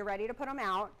until you're ready to put them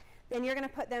out. Then you're going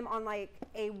to put them on like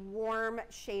a warm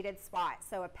shaded spot.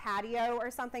 So a patio or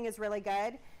something is really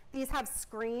good. These have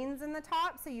screens in the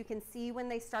top so you can see when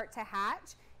they start to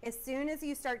hatch. As soon as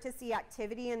you start to see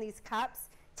activity in these cups,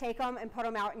 take them and put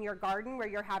them out in your garden where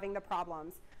you're having the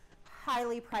problems.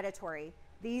 Highly predatory.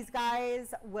 These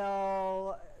guys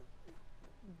will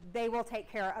take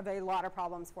care of a lot of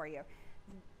problems for you.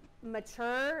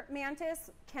 Mature mantis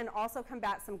can also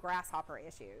combat some grasshopper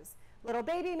issues. Little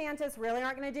baby mantis really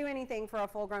aren't going to do anything for a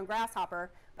full-grown grasshopper,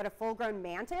 but a full-grown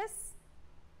mantis,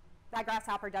 that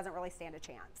grasshopper doesn't really stand a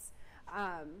chance. Okay,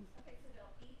 so they'll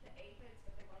eat the aphids,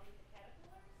 but they won't eat the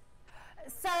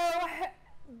caterpillars? So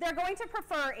they're going to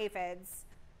prefer aphids.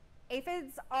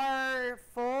 Aphids are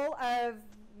full of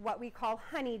what we call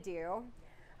honeydew.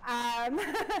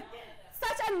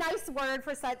 Such a nice word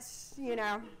for such, you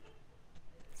know,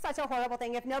 such a horrible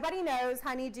thing. If nobody knows,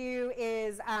 honeydew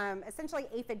is essentially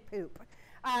aphid poop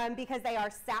because they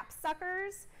are sap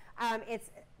suckers.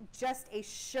 It's just a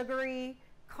sugary,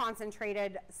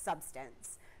 concentrated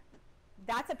substance.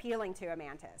 That's appealing to a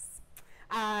mantis.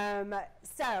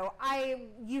 So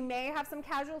you may have some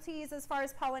casualties as far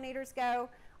as pollinators go.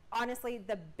 Honestly,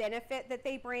 the benefit that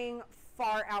they bring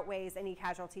far outweighs any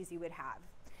casualties you would have.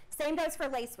 Same goes for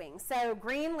lacewings. So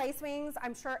green lacewings,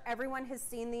 I'm sure everyone has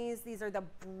seen these. These are the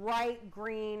bright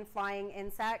green flying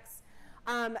insects.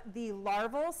 The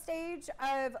larval stage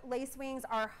of lacewings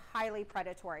are highly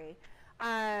predatory.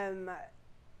 Same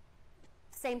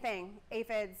thing,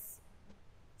 aphids,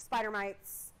 spider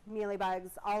mites,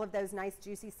 mealybugs, all of those nice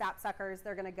juicy sap suckers,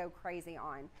 they're gonna go crazy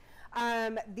on.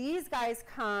 These guys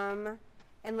come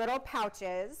in little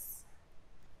pouches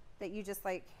that you just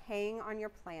like hang on your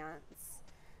plants.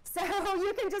 So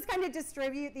you can just kind of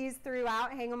distribute these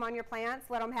throughout, hang them on your plants,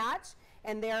 let them hatch,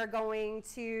 and they're going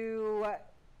to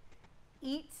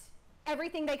eat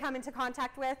everything they come into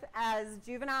contact with as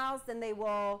juveniles, then they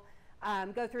will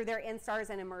go through their instars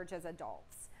and emerge as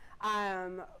adults.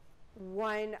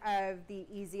 One of the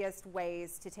easiest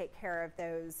ways to take care of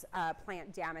those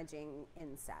plant damaging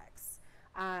insects.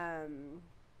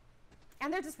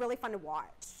 And they're just really fun to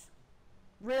watch.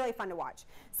 Really fun to watch.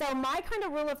 So my kind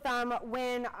of rule of thumb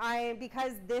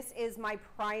because this is my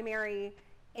primary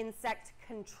insect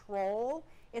control,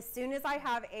 as soon as I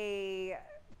have a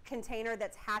container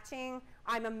that's hatching,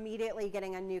 I'm immediately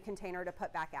getting a new container to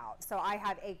put back out. So I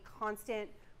have a constant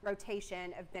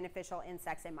rotation of beneficial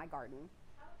insects in my garden.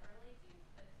 How early do you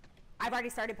put? I've already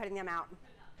started putting them out.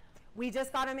 We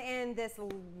just got them in this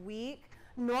week.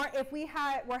 If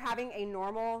we're having a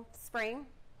normal spring,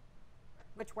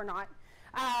 which we're not,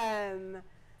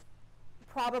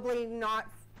 probably not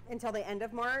until the end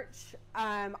of March.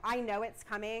 I know it's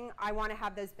coming. I want to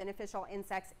have those beneficial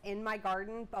insects in my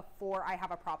garden before I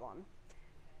have a problem.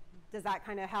 Does that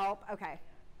kind of help? Okay.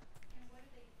 And what do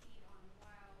they feed on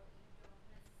while you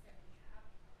don't necessarily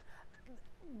have?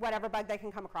 Whatever bug they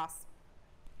can come across.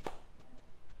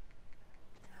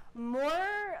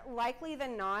 More likely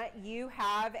than not, you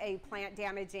have a plant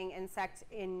damaging insect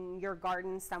in your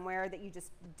garden somewhere that you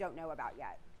just don't know about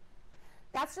yet.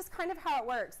 That's just kind of how it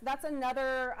works. That's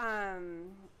another,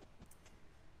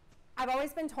 I've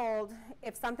always been told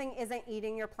if something isn't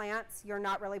eating your plants, you're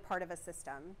not really part of a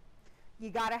system. You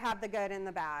gotta have the good and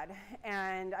the bad.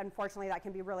 And unfortunately that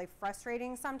can be really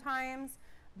frustrating sometimes,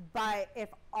 but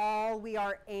if all we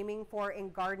are aiming for in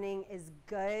gardening is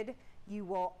good, you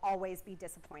will always be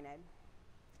disappointed.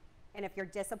 And if you're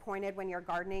disappointed when you're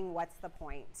gardening, what's the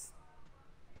point?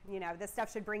 You know, this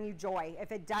stuff should bring you joy.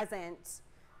 If it doesn't,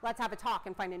 let's have a talk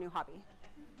and find a new hobby.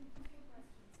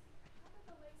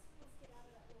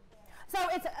 So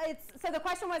so the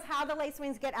question was how the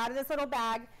lacewings get out of this little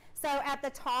bag. So at the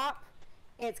top,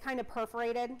 it's kind of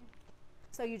perforated.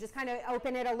 So you just kind of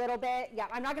open it a little bit. Yeah,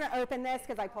 I'm not going to open this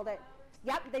because I pulled it.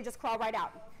 Yep, they just crawl right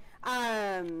out.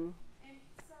 And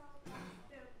so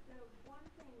the one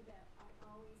thing that I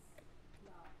always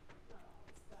love, not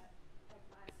always, but like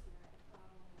last year I had a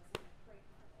problem was in a crepe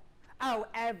myrtle. Oh,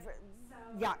 So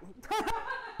yeah.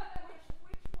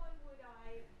 which one would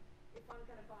I, if I'm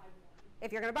going to buy one?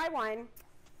 If you're going to buy one,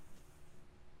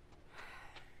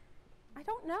 I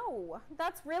don't know.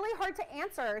 That's really hard to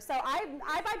answer. So I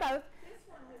buy both. This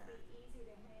one would be easy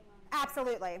to hang on.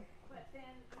 Absolutely. But then,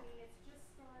 I mean, it's just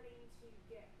starting to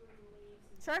get green leaves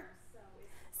and Sure. stuff, so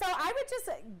it's So I would just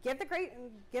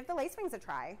give the lacewings a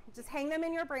try. Just hang them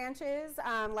in your branches,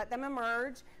 let them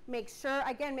emerge. Make sure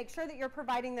that you're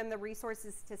providing them the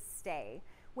resources to stay.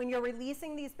 When you're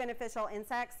releasing these beneficial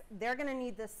insects, they're going to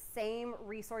need the same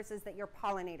resources that your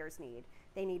pollinators need.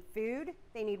 They need food,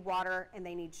 they need water, and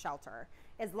they need shelter.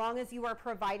 As long as you are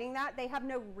providing that, they have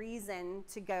no reason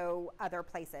to go other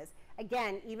places.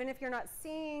 Again, even if you're not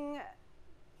seeing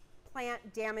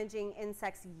plant damaging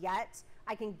insects yet,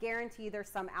 I can guarantee there's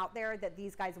some out there that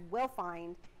these guys will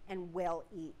find and will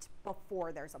eat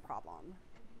before there's a problem.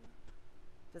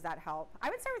 Does that help? I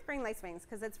would start with green lacewings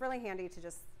because it's really handy to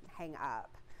just hang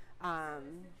up. so is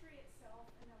the tree itself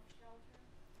enough shelter?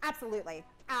 Absolutely,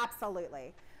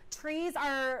 absolutely. Trees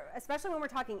are, especially when we're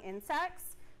talking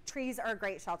insects, trees are a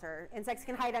great shelter. Insects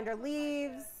can hide under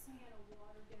leaves. Can of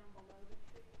water down below the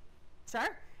tree?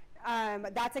 Sure.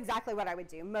 That's exactly what I would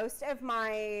do. Most of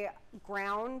my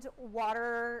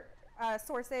groundwater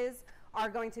sources are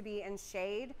going to be in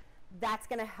shade. That's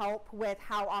going to help with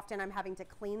how often I'm having to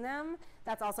clean them.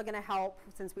 That's also going to help,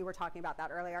 since we were talking about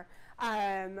that earlier,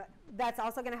 that's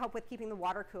also going to help with keeping the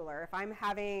water cooler. If I'm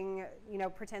having,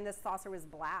 pretend this saucer was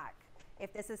black.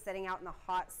 If this is sitting out in the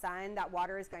hot sun, that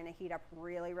water is going to heat up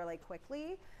really, really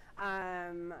quickly.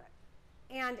 And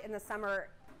in the summer,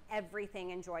 everything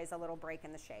enjoys a little break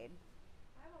in the shade.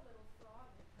 I have a little frog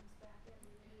that comes back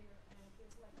every year and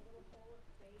gives like a little hole at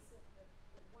the base of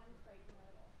the one crepe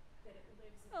myrtle that it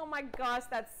lives in. Oh my gosh,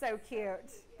 that's so cute.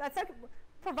 That's so,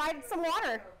 provide some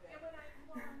water. And when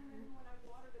I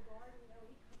water the garden, he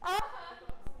Oh,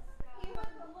 he would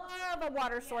love a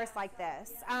water source like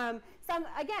this.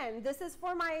 Again, this is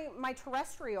for my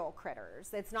terrestrial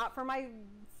critters. It's not for my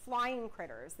flying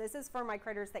critters. This is for my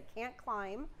critters that can't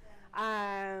climb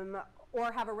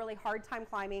or have a really hard time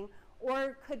climbing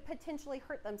or could potentially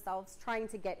hurt themselves trying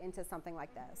to get into something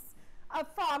like this. A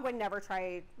frog would never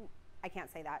try, I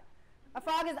can't say that. A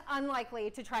frog is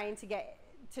unlikely to try to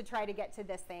get to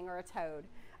this thing, or a toad,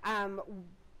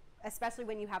 especially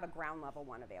when you have a ground level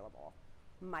one available.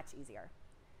 Much easier.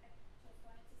 Just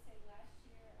wanted to say, last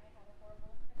year I had a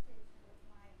horrible infestation with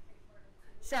my crepe myrtle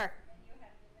too. Sure. And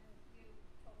you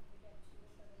told me to get 2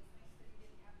 of the lacewings, but you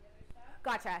didn't have the other stuff.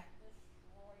 Gotcha.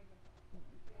 Destroyed the farm.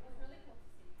 It was really cool to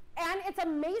see. And it's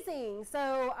amazing.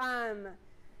 So,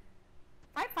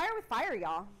 fight fire with fire,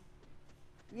 y'all.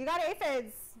 You got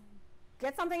aphids.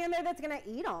 Get something in there that's going to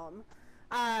eat them.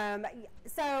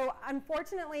 So,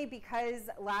 unfortunately, because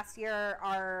last year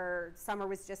our summer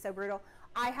was just so brutal,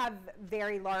 I have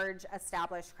very large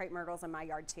established crepe myrtles in my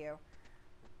yard too.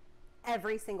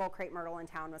 Every single crepe myrtle in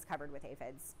town was covered with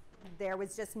aphids. There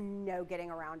was just no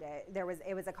getting around it.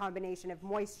 It was a combination of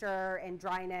moisture and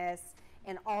dryness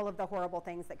and all of the horrible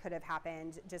things that could have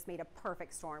happened just made a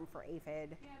perfect storm for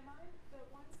aphid. Yeah, mine, the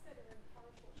ones that are in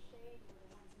partial shade were the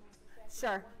ones most affected.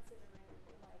 Sure. The ones that are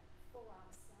in like full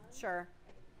out sun. Sure.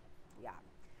 Yeah.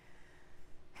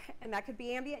 And that could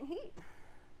be ambient heat.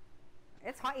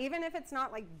 It's hot, even if it's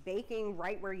not like baking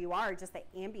right where you are, just the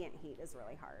ambient heat is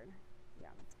really hard. Yeah.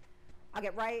 I'll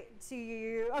get right to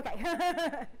you. Okay.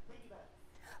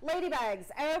 Ladybugs.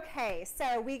 Okay,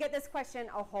 so we get this question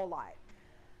a whole lot.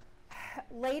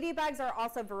 Ladybugs are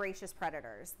also voracious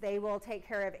predators. They will take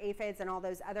care of aphids and all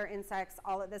those other insects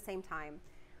all at the same time.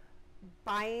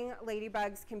 Buying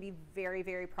ladybugs can be very,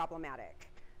 very problematic.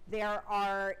 There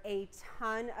are a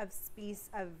ton of species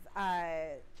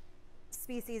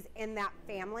in that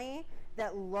family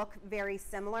that look very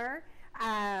similar.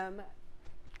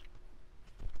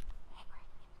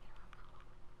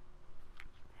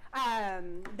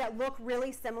 That look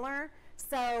really similar.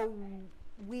 So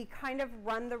we kind of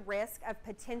run the risk of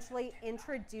potentially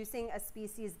introducing a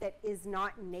species that is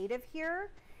not native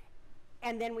here,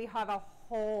 and then we have a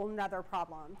whole nother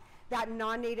problem. that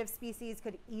non-native species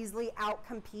could easily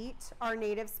outcompete our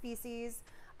native species.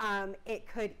 It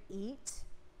could eat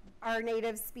our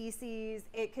native species.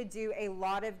 It could do a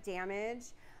lot of damage.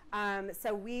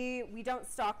 So we don't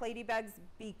stock ladybugs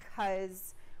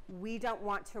because we don't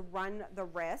want to run the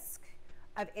risk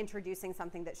of introducing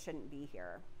something that shouldn't be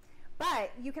here.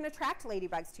 But you can attract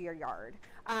ladybugs to your yard.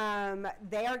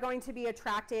 They are going to be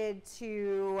attracted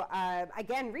to,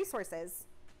 again, resources,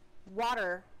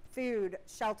 water, food,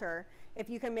 shelter. If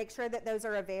you can make sure that those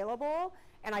are available,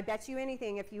 and I bet you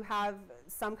anything, if you have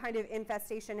some kind of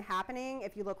infestation happening,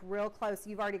 if you look real close,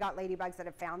 you've already got ladybugs that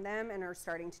have found them and are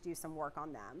starting to do some work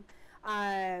on them.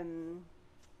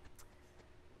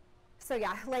 So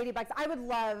yeah, ladybugs. I would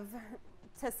love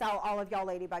to sell all of y'all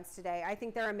ladybugs today. I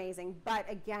think they're amazing, but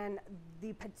again,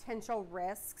 the potential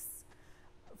risks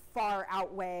far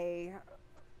outweigh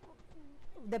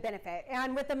the benefit.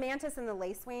 And with the mantis and the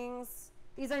lacewings,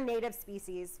 these are native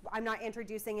species. I'm not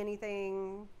introducing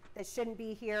anything that shouldn't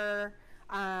be here.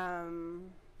 Yeah.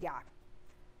 I'm just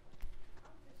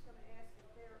going to ask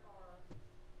if there are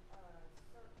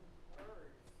certain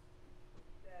birds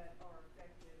that are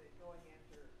effective at going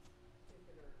after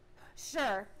particular.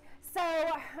 Sure. So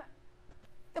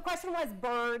the question was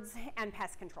birds and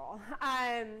pest control.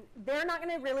 They're not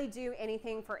going to really do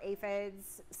anything for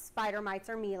aphids, spider mites,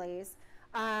 or mealies.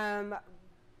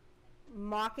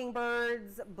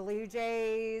 Mockingbirds, blue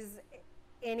jays,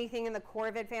 anything in the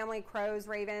corvid family, crows,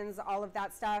 ravens, all of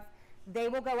that stuff, they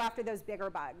will go after those bigger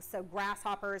bugs. So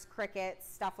grasshoppers, crickets,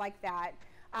 stuff like that.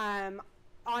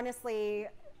 Honestly,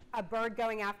 a bird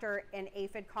going after an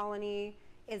aphid colony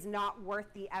is not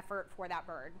worth the effort for that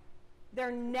bird.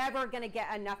 They're never going to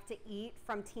get enough to eat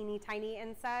from teeny tiny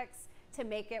insects to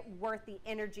make it worth the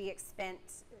energy spent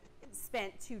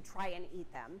to try and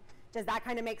eat them. Does that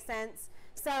kind of make sense?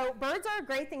 So birds are a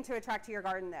great thing to attract to your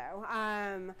garden,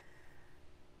 though.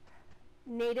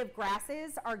 Native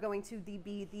grasses are going to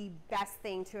be the best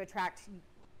thing to attract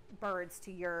birds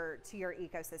to your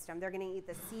ecosystem. They're going to eat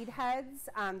the seed heads.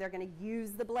 They're going to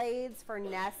use the blades for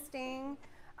nesting.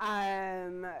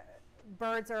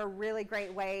 Birds are a really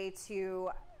great way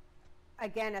to,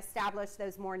 again, establish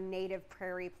those more native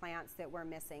prairie plants that we're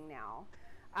missing now.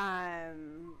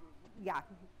 Yeah,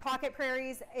 pocket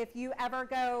prairies. If you ever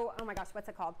go, oh my gosh, what's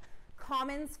it called?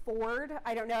 Commons Ford.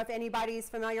 I don't know if anybody's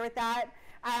familiar with that.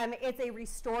 It's a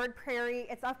restored prairie.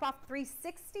 It's up off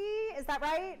 360. Is that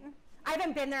right? I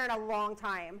haven't been there in a long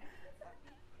time.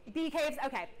 Bee caves.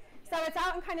 Okay. So it's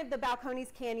out in kind of the Balcones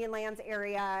Canyonlands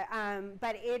area,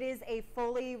 but it is a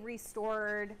fully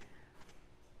restored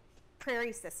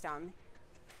prairie system.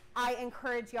 I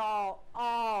encourage y'all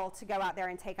all to go out there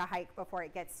and take a hike before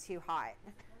it gets too hot.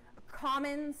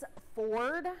 Commons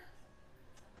Ford.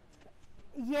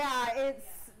 Yeah, it's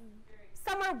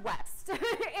somewhere west.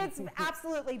 It's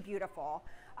absolutely beautiful.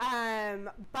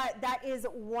 But that is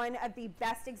one of the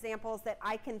best examples that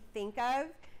I can think of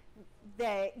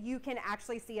that you can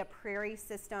actually see a prairie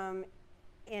system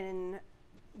in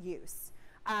use.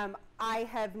 I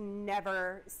have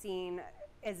never seen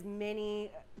as many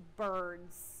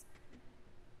birds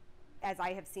as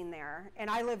I have seen there. And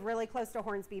I live really close to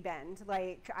Hornsby Bend.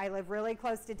 Like, I live really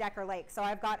close to Decker Lake. So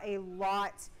I've got a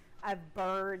lot of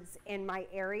birds in my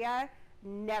area.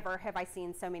 Never have I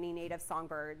seen so many native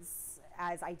songbirds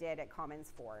as I did at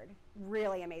Commons Ford.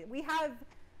 Really amazing. We have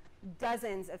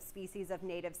dozens of species of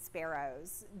native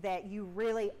sparrows that you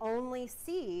really only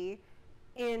see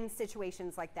in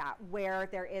situations like that where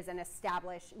there is an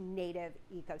established native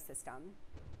ecosystem.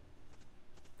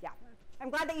 Yeah, I'm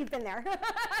glad that you've been there.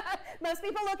 Most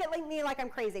people look at me like I'm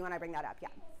crazy when I bring that up. Yeah.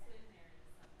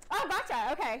 Oh,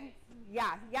 gotcha. Okay.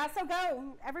 Yeah. So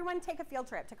go. Everyone take a field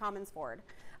trip to Commons Ford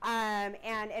and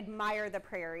admire the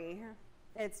prairie.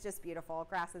 It's just beautiful,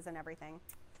 grasses and everything.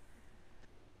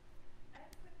 I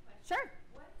have a quick question. Sure.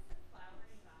 What is the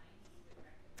flowering vine you would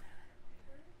recommend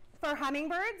for hummingbirds? For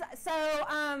hummingbirds, so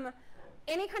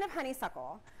any kind of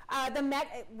honeysuckle,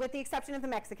 with the exception of the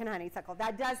Mexican honeysuckle,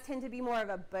 that does tend to be more of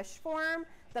a bush form.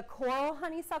 The coral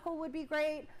honeysuckle would be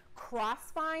great.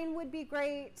 Crossvine would be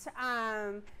great,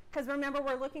 because remember,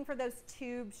 we're looking for those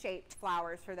tube-shaped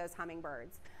flowers for those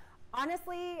hummingbirds.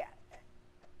 Honestly,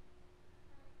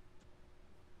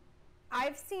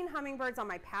 I've seen hummingbirds on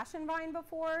my passion vine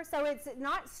before, so it's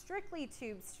not strictly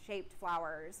tube-shaped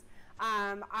flowers.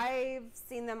 I've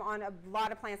seen them on a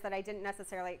lot of plants that I didn't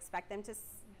necessarily expect them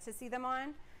to see them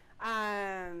on.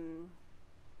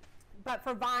 But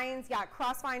for vines, yeah,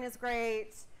 crossvine is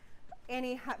great.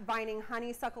 Any vining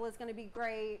honeysuckle is going to be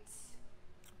great.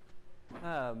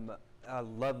 I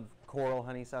love coral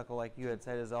honeysuckle, like you had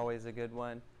said, is always a good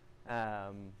one.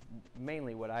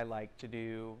 Mainly what I like to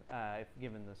do, if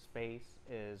given the space,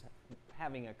 is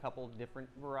having a couple different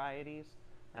varieties,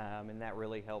 and that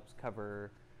really helps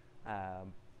cover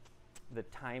the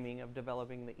timing of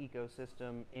developing the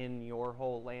ecosystem in your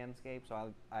whole landscape.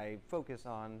 So I focus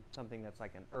on something that's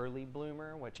like an early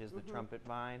bloomer, which is the trumpet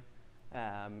vine.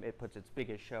 It puts its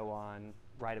biggest show on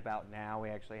right about now. We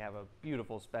actually have a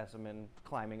beautiful specimen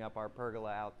climbing up our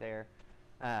pergola out there.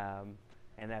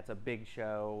 And that's a big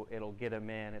show. It'll get them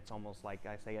in. It's almost like,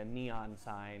 I say, a neon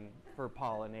sign for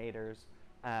pollinators.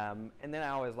 And then I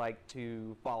always like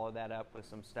to follow that up with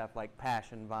some stuff like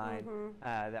passion vine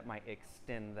that might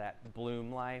extend that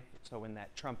bloom life. So when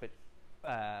that trumpet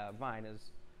vine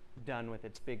is done with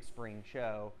its big spring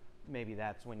show, maybe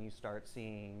that's when you start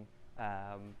seeing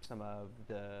some of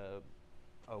the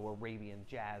Arabian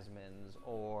jasmines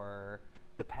or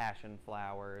the passion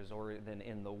flowers, or then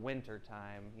in the winter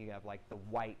time you have like the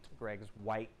Greg's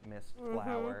white mist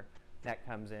flower that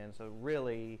comes in. So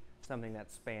really something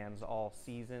that spans all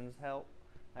seasons help,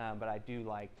 but I do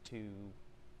like to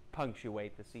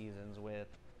punctuate the seasons with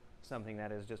something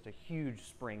that is just a huge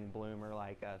spring bloomer,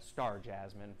 like a star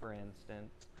jasmine, for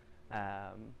instance.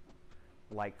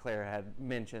 Like Claire had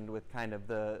mentioned, with kind of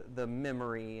the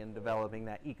memory and developing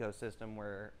that ecosystem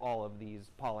where all of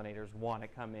these pollinators want to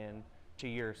come in to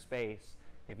your space.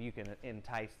 If you can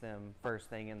entice them first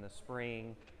thing in the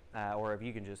spring, or if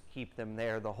you can just keep them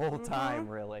there the whole time,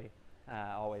 really,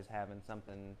 always having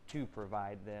something to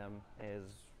provide them is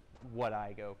what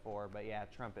I go for. But yeah,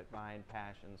 trumpet vine,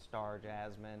 passion, star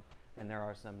jasmine, and there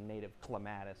are some native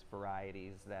clematis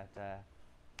varieties that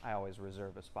I always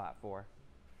reserve a spot for.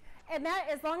 And that,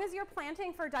 as long as you're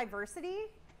planting for diversity,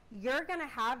 you're going to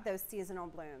have those seasonal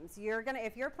blooms.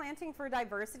 If you're planting for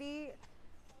diversity,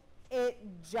 it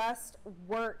just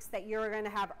works that you're going to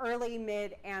have early,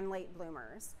 mid, and late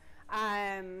bloomers.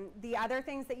 The other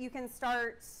things that you can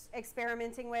start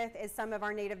experimenting with is some of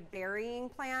our native berrying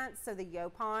plants. So the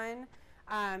yopon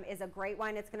is a great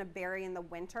one. It's going to berry in the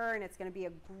winter, and it's going to be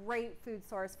a great food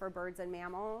source for birds and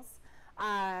mammals.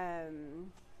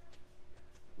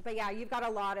 But yeah, you got a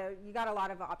lot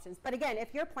of options. But again,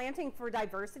 if you're planting for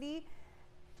diversity,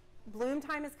 bloom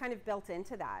time is kind of built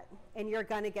into that, and you're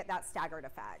going to get that staggered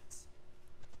effect.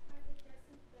 Are the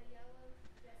yellow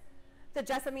jessamine? The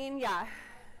jessamine, yeah.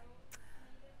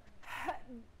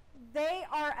 They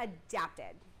are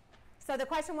adapted. So the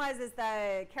question was, is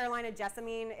the Carolina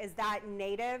jessamine, is that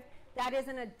native? That is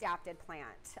an adapted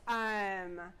plant.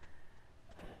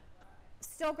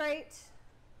 Still great.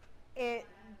 It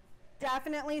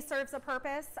definitely serves a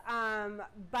purpose,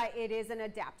 but it is an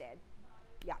adapted.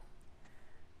 Yeah.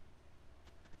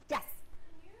 Yes?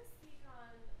 Can you speak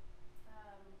on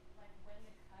like when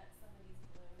to cut some of these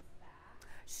blooms back?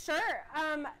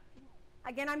 Sure.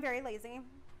 Again, I'm very lazy.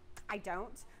 I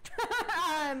don't.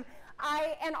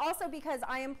 And also because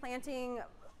I am planting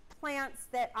plants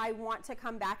that I want to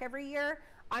come back every year,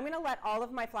 I'm going to let all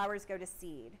of my flowers go to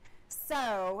seed.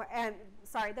 So, and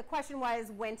sorry, the question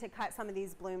was when to cut some of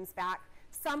these blooms back.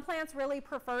 Some plants really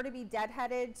prefer to be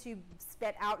deadheaded to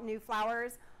spit out new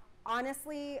flowers.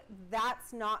 Honestly,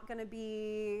 that's not going to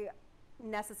be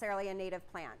necessarily a native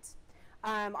plant.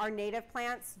 Our native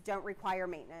plants don't require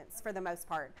maintenance for the most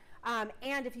part.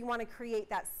 And if you want to create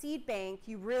that seed bank,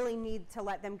 you really need to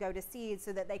let them go to seed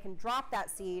so that they can drop that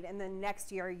seed, and then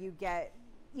next year you get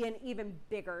an even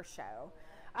bigger show.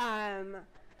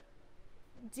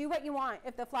 Do what you want.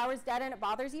 If the flower's dead and it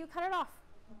bothers you, cut it off.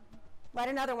 Let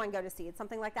another one go to seed,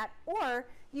 something like that. Or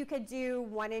you could do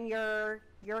one in your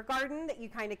garden that you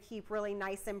kind of keep really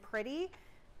nice and pretty.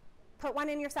 Put one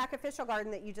in your sacrificial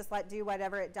garden that you just let do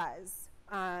whatever it does.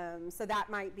 So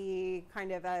that might be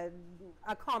kind of a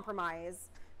compromise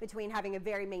between having a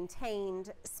very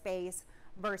maintained space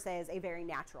versus a very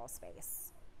natural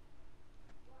space.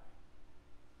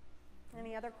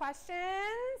 Any other questions?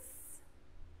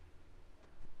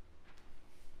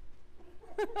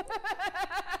 If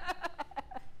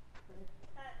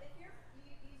you're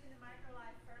using the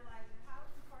microlife fertilizer, how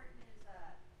important is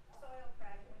soil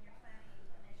prep when you're planting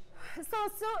initially? So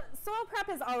soil prep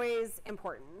is always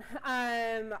important.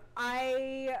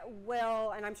 I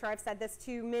will, and I'm sure I've said this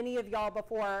to many of y'all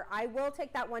before, I will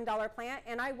take that $1 plant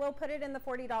and I will put it in the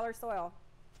 $40 soil.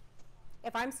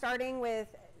 If I'm starting with,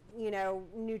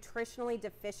 nutritionally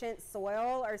deficient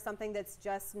soil or something that's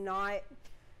just not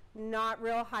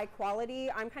real high quality,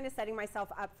 I'm kind of setting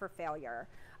myself up for failure.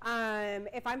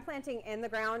 If I'm planting in the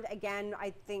ground, again,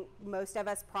 I think most of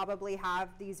us probably have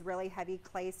these really heavy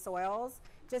clay soils.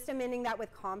 Just amending that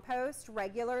with compost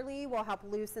regularly will help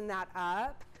loosen that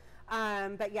up.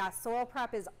 But yeah, soil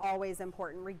prep is always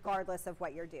important regardless of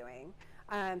what you're doing.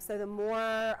 So the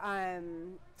more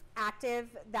active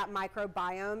that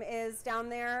microbiome is down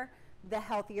there, the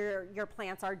healthier your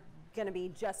plants are going to be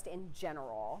just in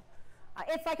general.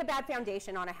 It's like a bad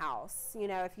foundation on a house. You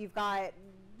know, if you've got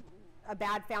a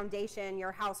bad foundation,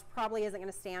 your house probably isn't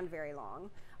going to stand very long.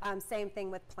 Same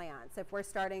thing with plants. If we're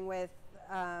starting with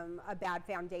a bad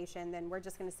foundation, then we're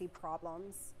just going to see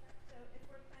problems. So if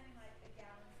we're planting like a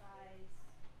gallon size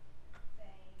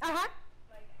thing, Uh-huh.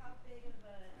 like how big of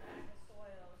a bag of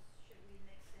soil should we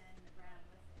mix in around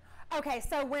with it? Okay,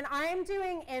 so when I'm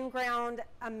doing in-ground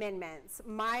amendments,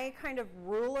 my kind of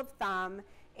rule of thumb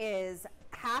is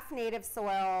half native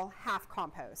soil, half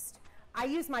compost. I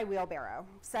use my wheelbarrow.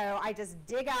 So I just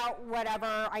dig out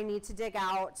whatever I need to dig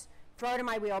out, throw it in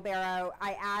my wheelbarrow.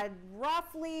 I add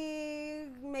roughly,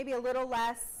 maybe a little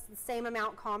less, same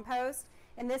amount compost.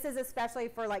 And this is especially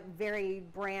for like very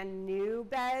brand new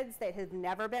beds that have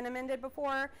never been amended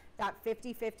before. That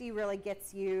 50-50 really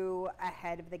gets you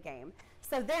ahead of the game.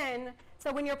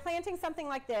 So when you're planting something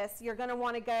like this, you're going to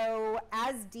want to go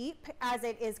as deep as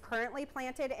it is currently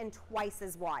planted and twice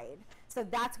as wide. So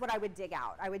that's what I would dig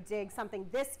out. I would dig something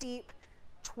this deep,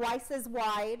 twice as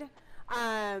wide.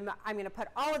 I'm going to put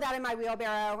all of that in my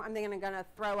wheelbarrow. I'm then going to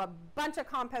throw a bunch of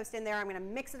compost in there. I'm going to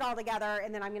mix it all together,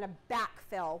 and then I'm going to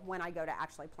backfill when I go to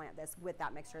actually plant this with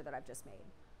that mixture that I've just made.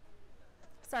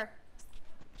 Sir?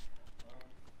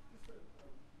 Just a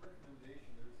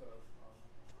recommendation. There's a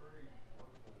very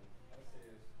wonderful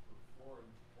essayist for flora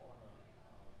and fauna,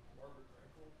 Margaret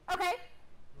Renkl, Okay.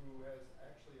 who has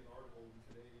actually an article in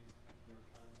today's New York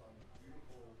Times on the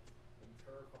beautiful and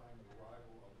terrifying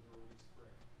arrival of an early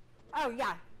spring. Oh,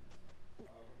 yeah.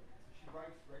 She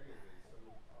writes regularly, so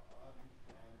on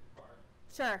environment,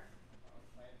 Sure.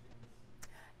 plantings,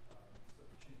 so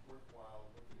she's worthwhile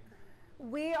looking into.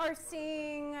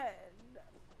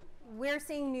 We're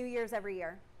seeing New Year's every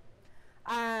year.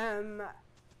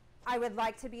 I would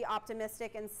like to be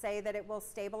optimistic and say that it will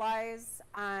stabilize.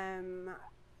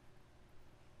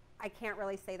 I can't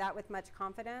really say that with much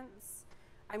confidence.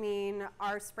 I mean,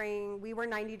 our spring, we were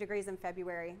 90 degrees in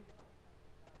February.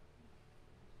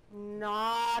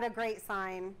 Not a great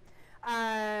sign.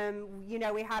 You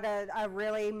know, we had a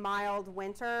really mild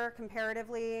winter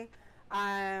comparatively.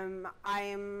 I'm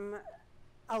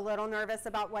a little nervous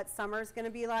about what summer's going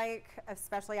to be like,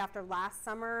 especially after last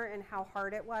summer and how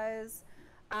hard it was.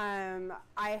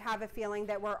 I have a feeling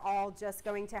that we're all just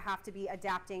going to have to be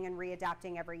adapting and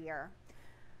readapting every year.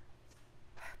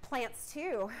 Plants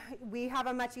too. We have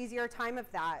a much easier time of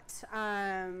that. So it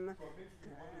makes me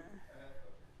wonder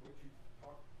what you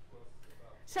talked to us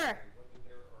about. Sure. Today, whether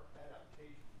there are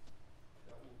adaptations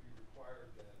that will be required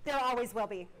then. There always will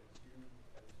be. As you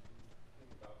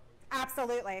think about what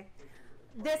Absolutely.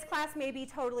 This class may be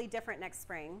totally different next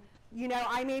spring. You know,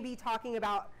 I may be talking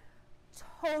about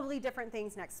totally different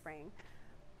things next spring.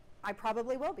 I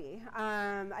probably will be.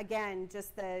 Again,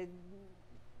 just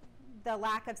the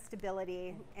lack of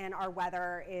stability in our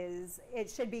weather it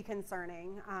should be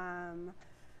concerning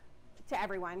to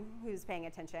everyone who's paying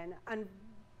attention.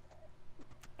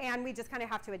 And we just kind of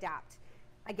have to adapt.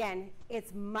 Again,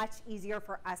 it's much easier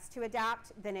for us to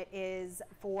adapt than it is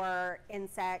for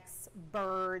insects,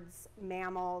 birds,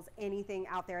 mammals, anything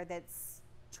out there that's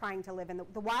trying to live in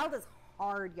the wild is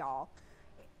hard, y'all.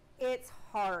 It's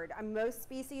hard. Most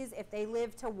species, if they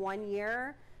live to 1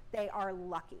 year, they are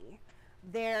lucky.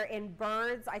 They're in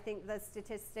birds, I think the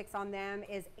statistics on them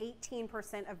is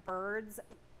 18% of birds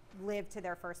live to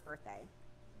their first birthday.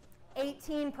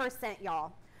 18%,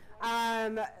 y'all.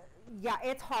 Yeah,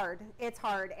 it's hard. It's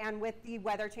hard. And with the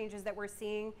weather changes that we're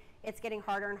seeing, it's getting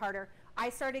harder and harder. I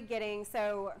started getting,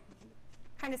 so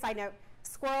kind of side note,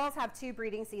 squirrels have 2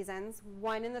 breeding seasons,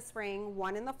 one in the spring,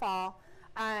 one in the fall.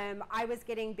 I was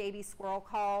getting baby squirrel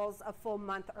calls a full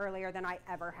month earlier than I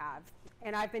ever have.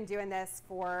 And I've been doing this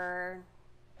for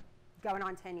going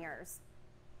on 10 years.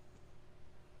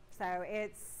 So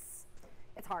it's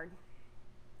hard.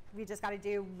 We just got to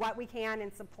do what we can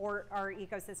and support our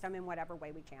ecosystem in whatever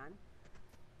way we can.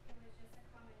 It was just a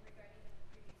comment regarding the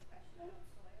previous question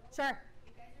about soil. Sure.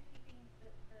 You guys are keeping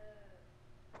the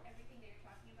everything that you're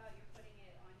talking about, you're putting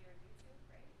it on your YouTube,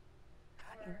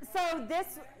 right? So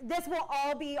this will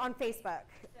all be on Facebook.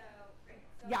 So, great.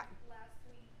 So Yeah. last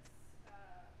week's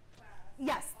class.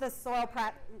 Yes, the soil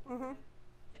prep. Mm-hmm.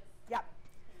 Yep.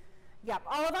 Yep.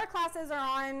 All of our classes are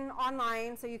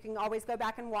online, so you can always go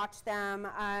back and watch them.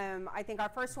 I think our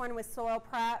first one was soil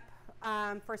prep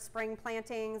for spring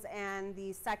plantings, and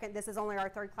the second, this is only our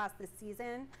 3rd class this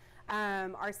season.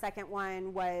 Our second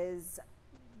one was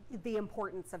the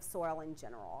importance of soil in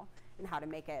general and how to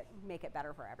make it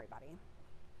better for everybody.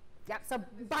 Yep, so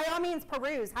by all means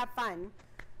peruse, have fun.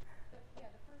 Yeah,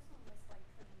 the first one was like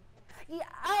pretty. Yeah,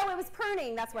 oh, it was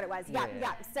pruning, that's what it was. Yeah,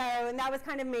 Yeah. So, and that was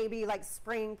kind of maybe like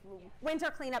spring,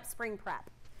 winter cleanup, spring prep.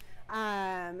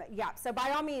 Yeah, so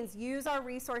by all means, use our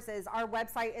resources. Our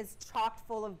website is chock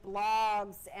full of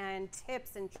blogs and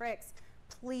tips and tricks.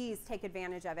 Please take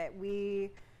advantage of it.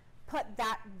 We put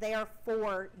that there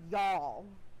for y'all.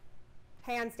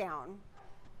 Hands down.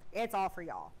 It's all for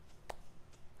y'all.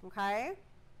 Okay?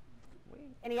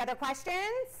 Any other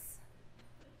questions?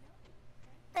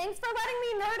 Thanks for letting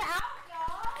me nerd out,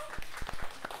 y'all.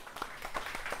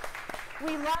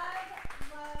 We love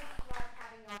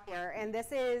having y'all here. And this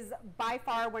is by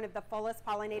far one of the fullest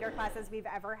pollinator classes we've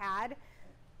ever had.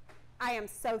 I am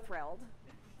so thrilled.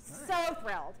 So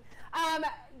thrilled.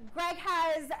 Greg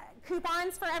has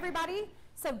coupons for everybody,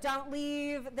 so don't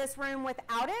leave this room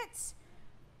without it.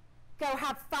 Go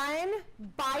have fun,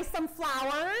 buy some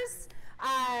flowers,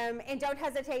 and don't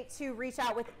hesitate to reach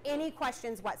out with any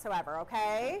questions whatsoever,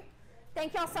 okay?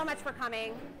 Thank y'all so much for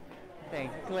coming.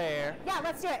 Thank you, Claire. Yeah,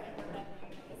 let's do it.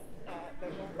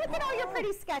 Look at all your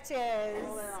pretty sketches.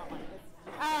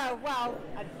 Oh, well,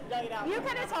 you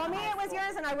could have told me it was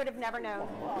yours and I would have never known.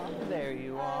 There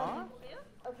you are.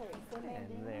 Okay, so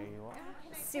And there you are.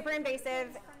 Super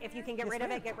invasive. If you can get rid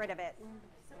of it, get rid of it.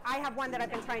 I have one that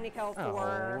I've been trying to kill for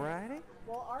Alrighty.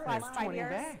 well, our plus There's 5 20 years.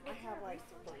 back. I have like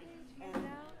 3,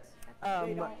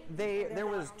 and There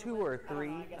was 2 or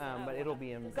 3, but it'll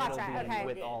be in, Gotcha, it'll be okay. in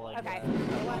with all of Okay.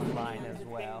 them online as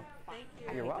well. You're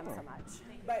Thank them welcome. so much.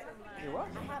 but You're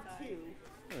welcome. I have 2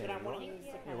 that I want to use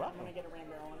to kind of, I'm going to get a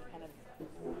rainbow and kind of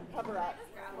cover up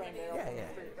rainbow. Yeah, yeah.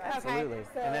 fruit, right? Absolutely.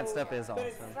 So, and that stuff is But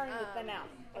it's awesome. starting to thin out.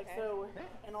 Like so,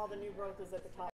 and all the new growth is at the top.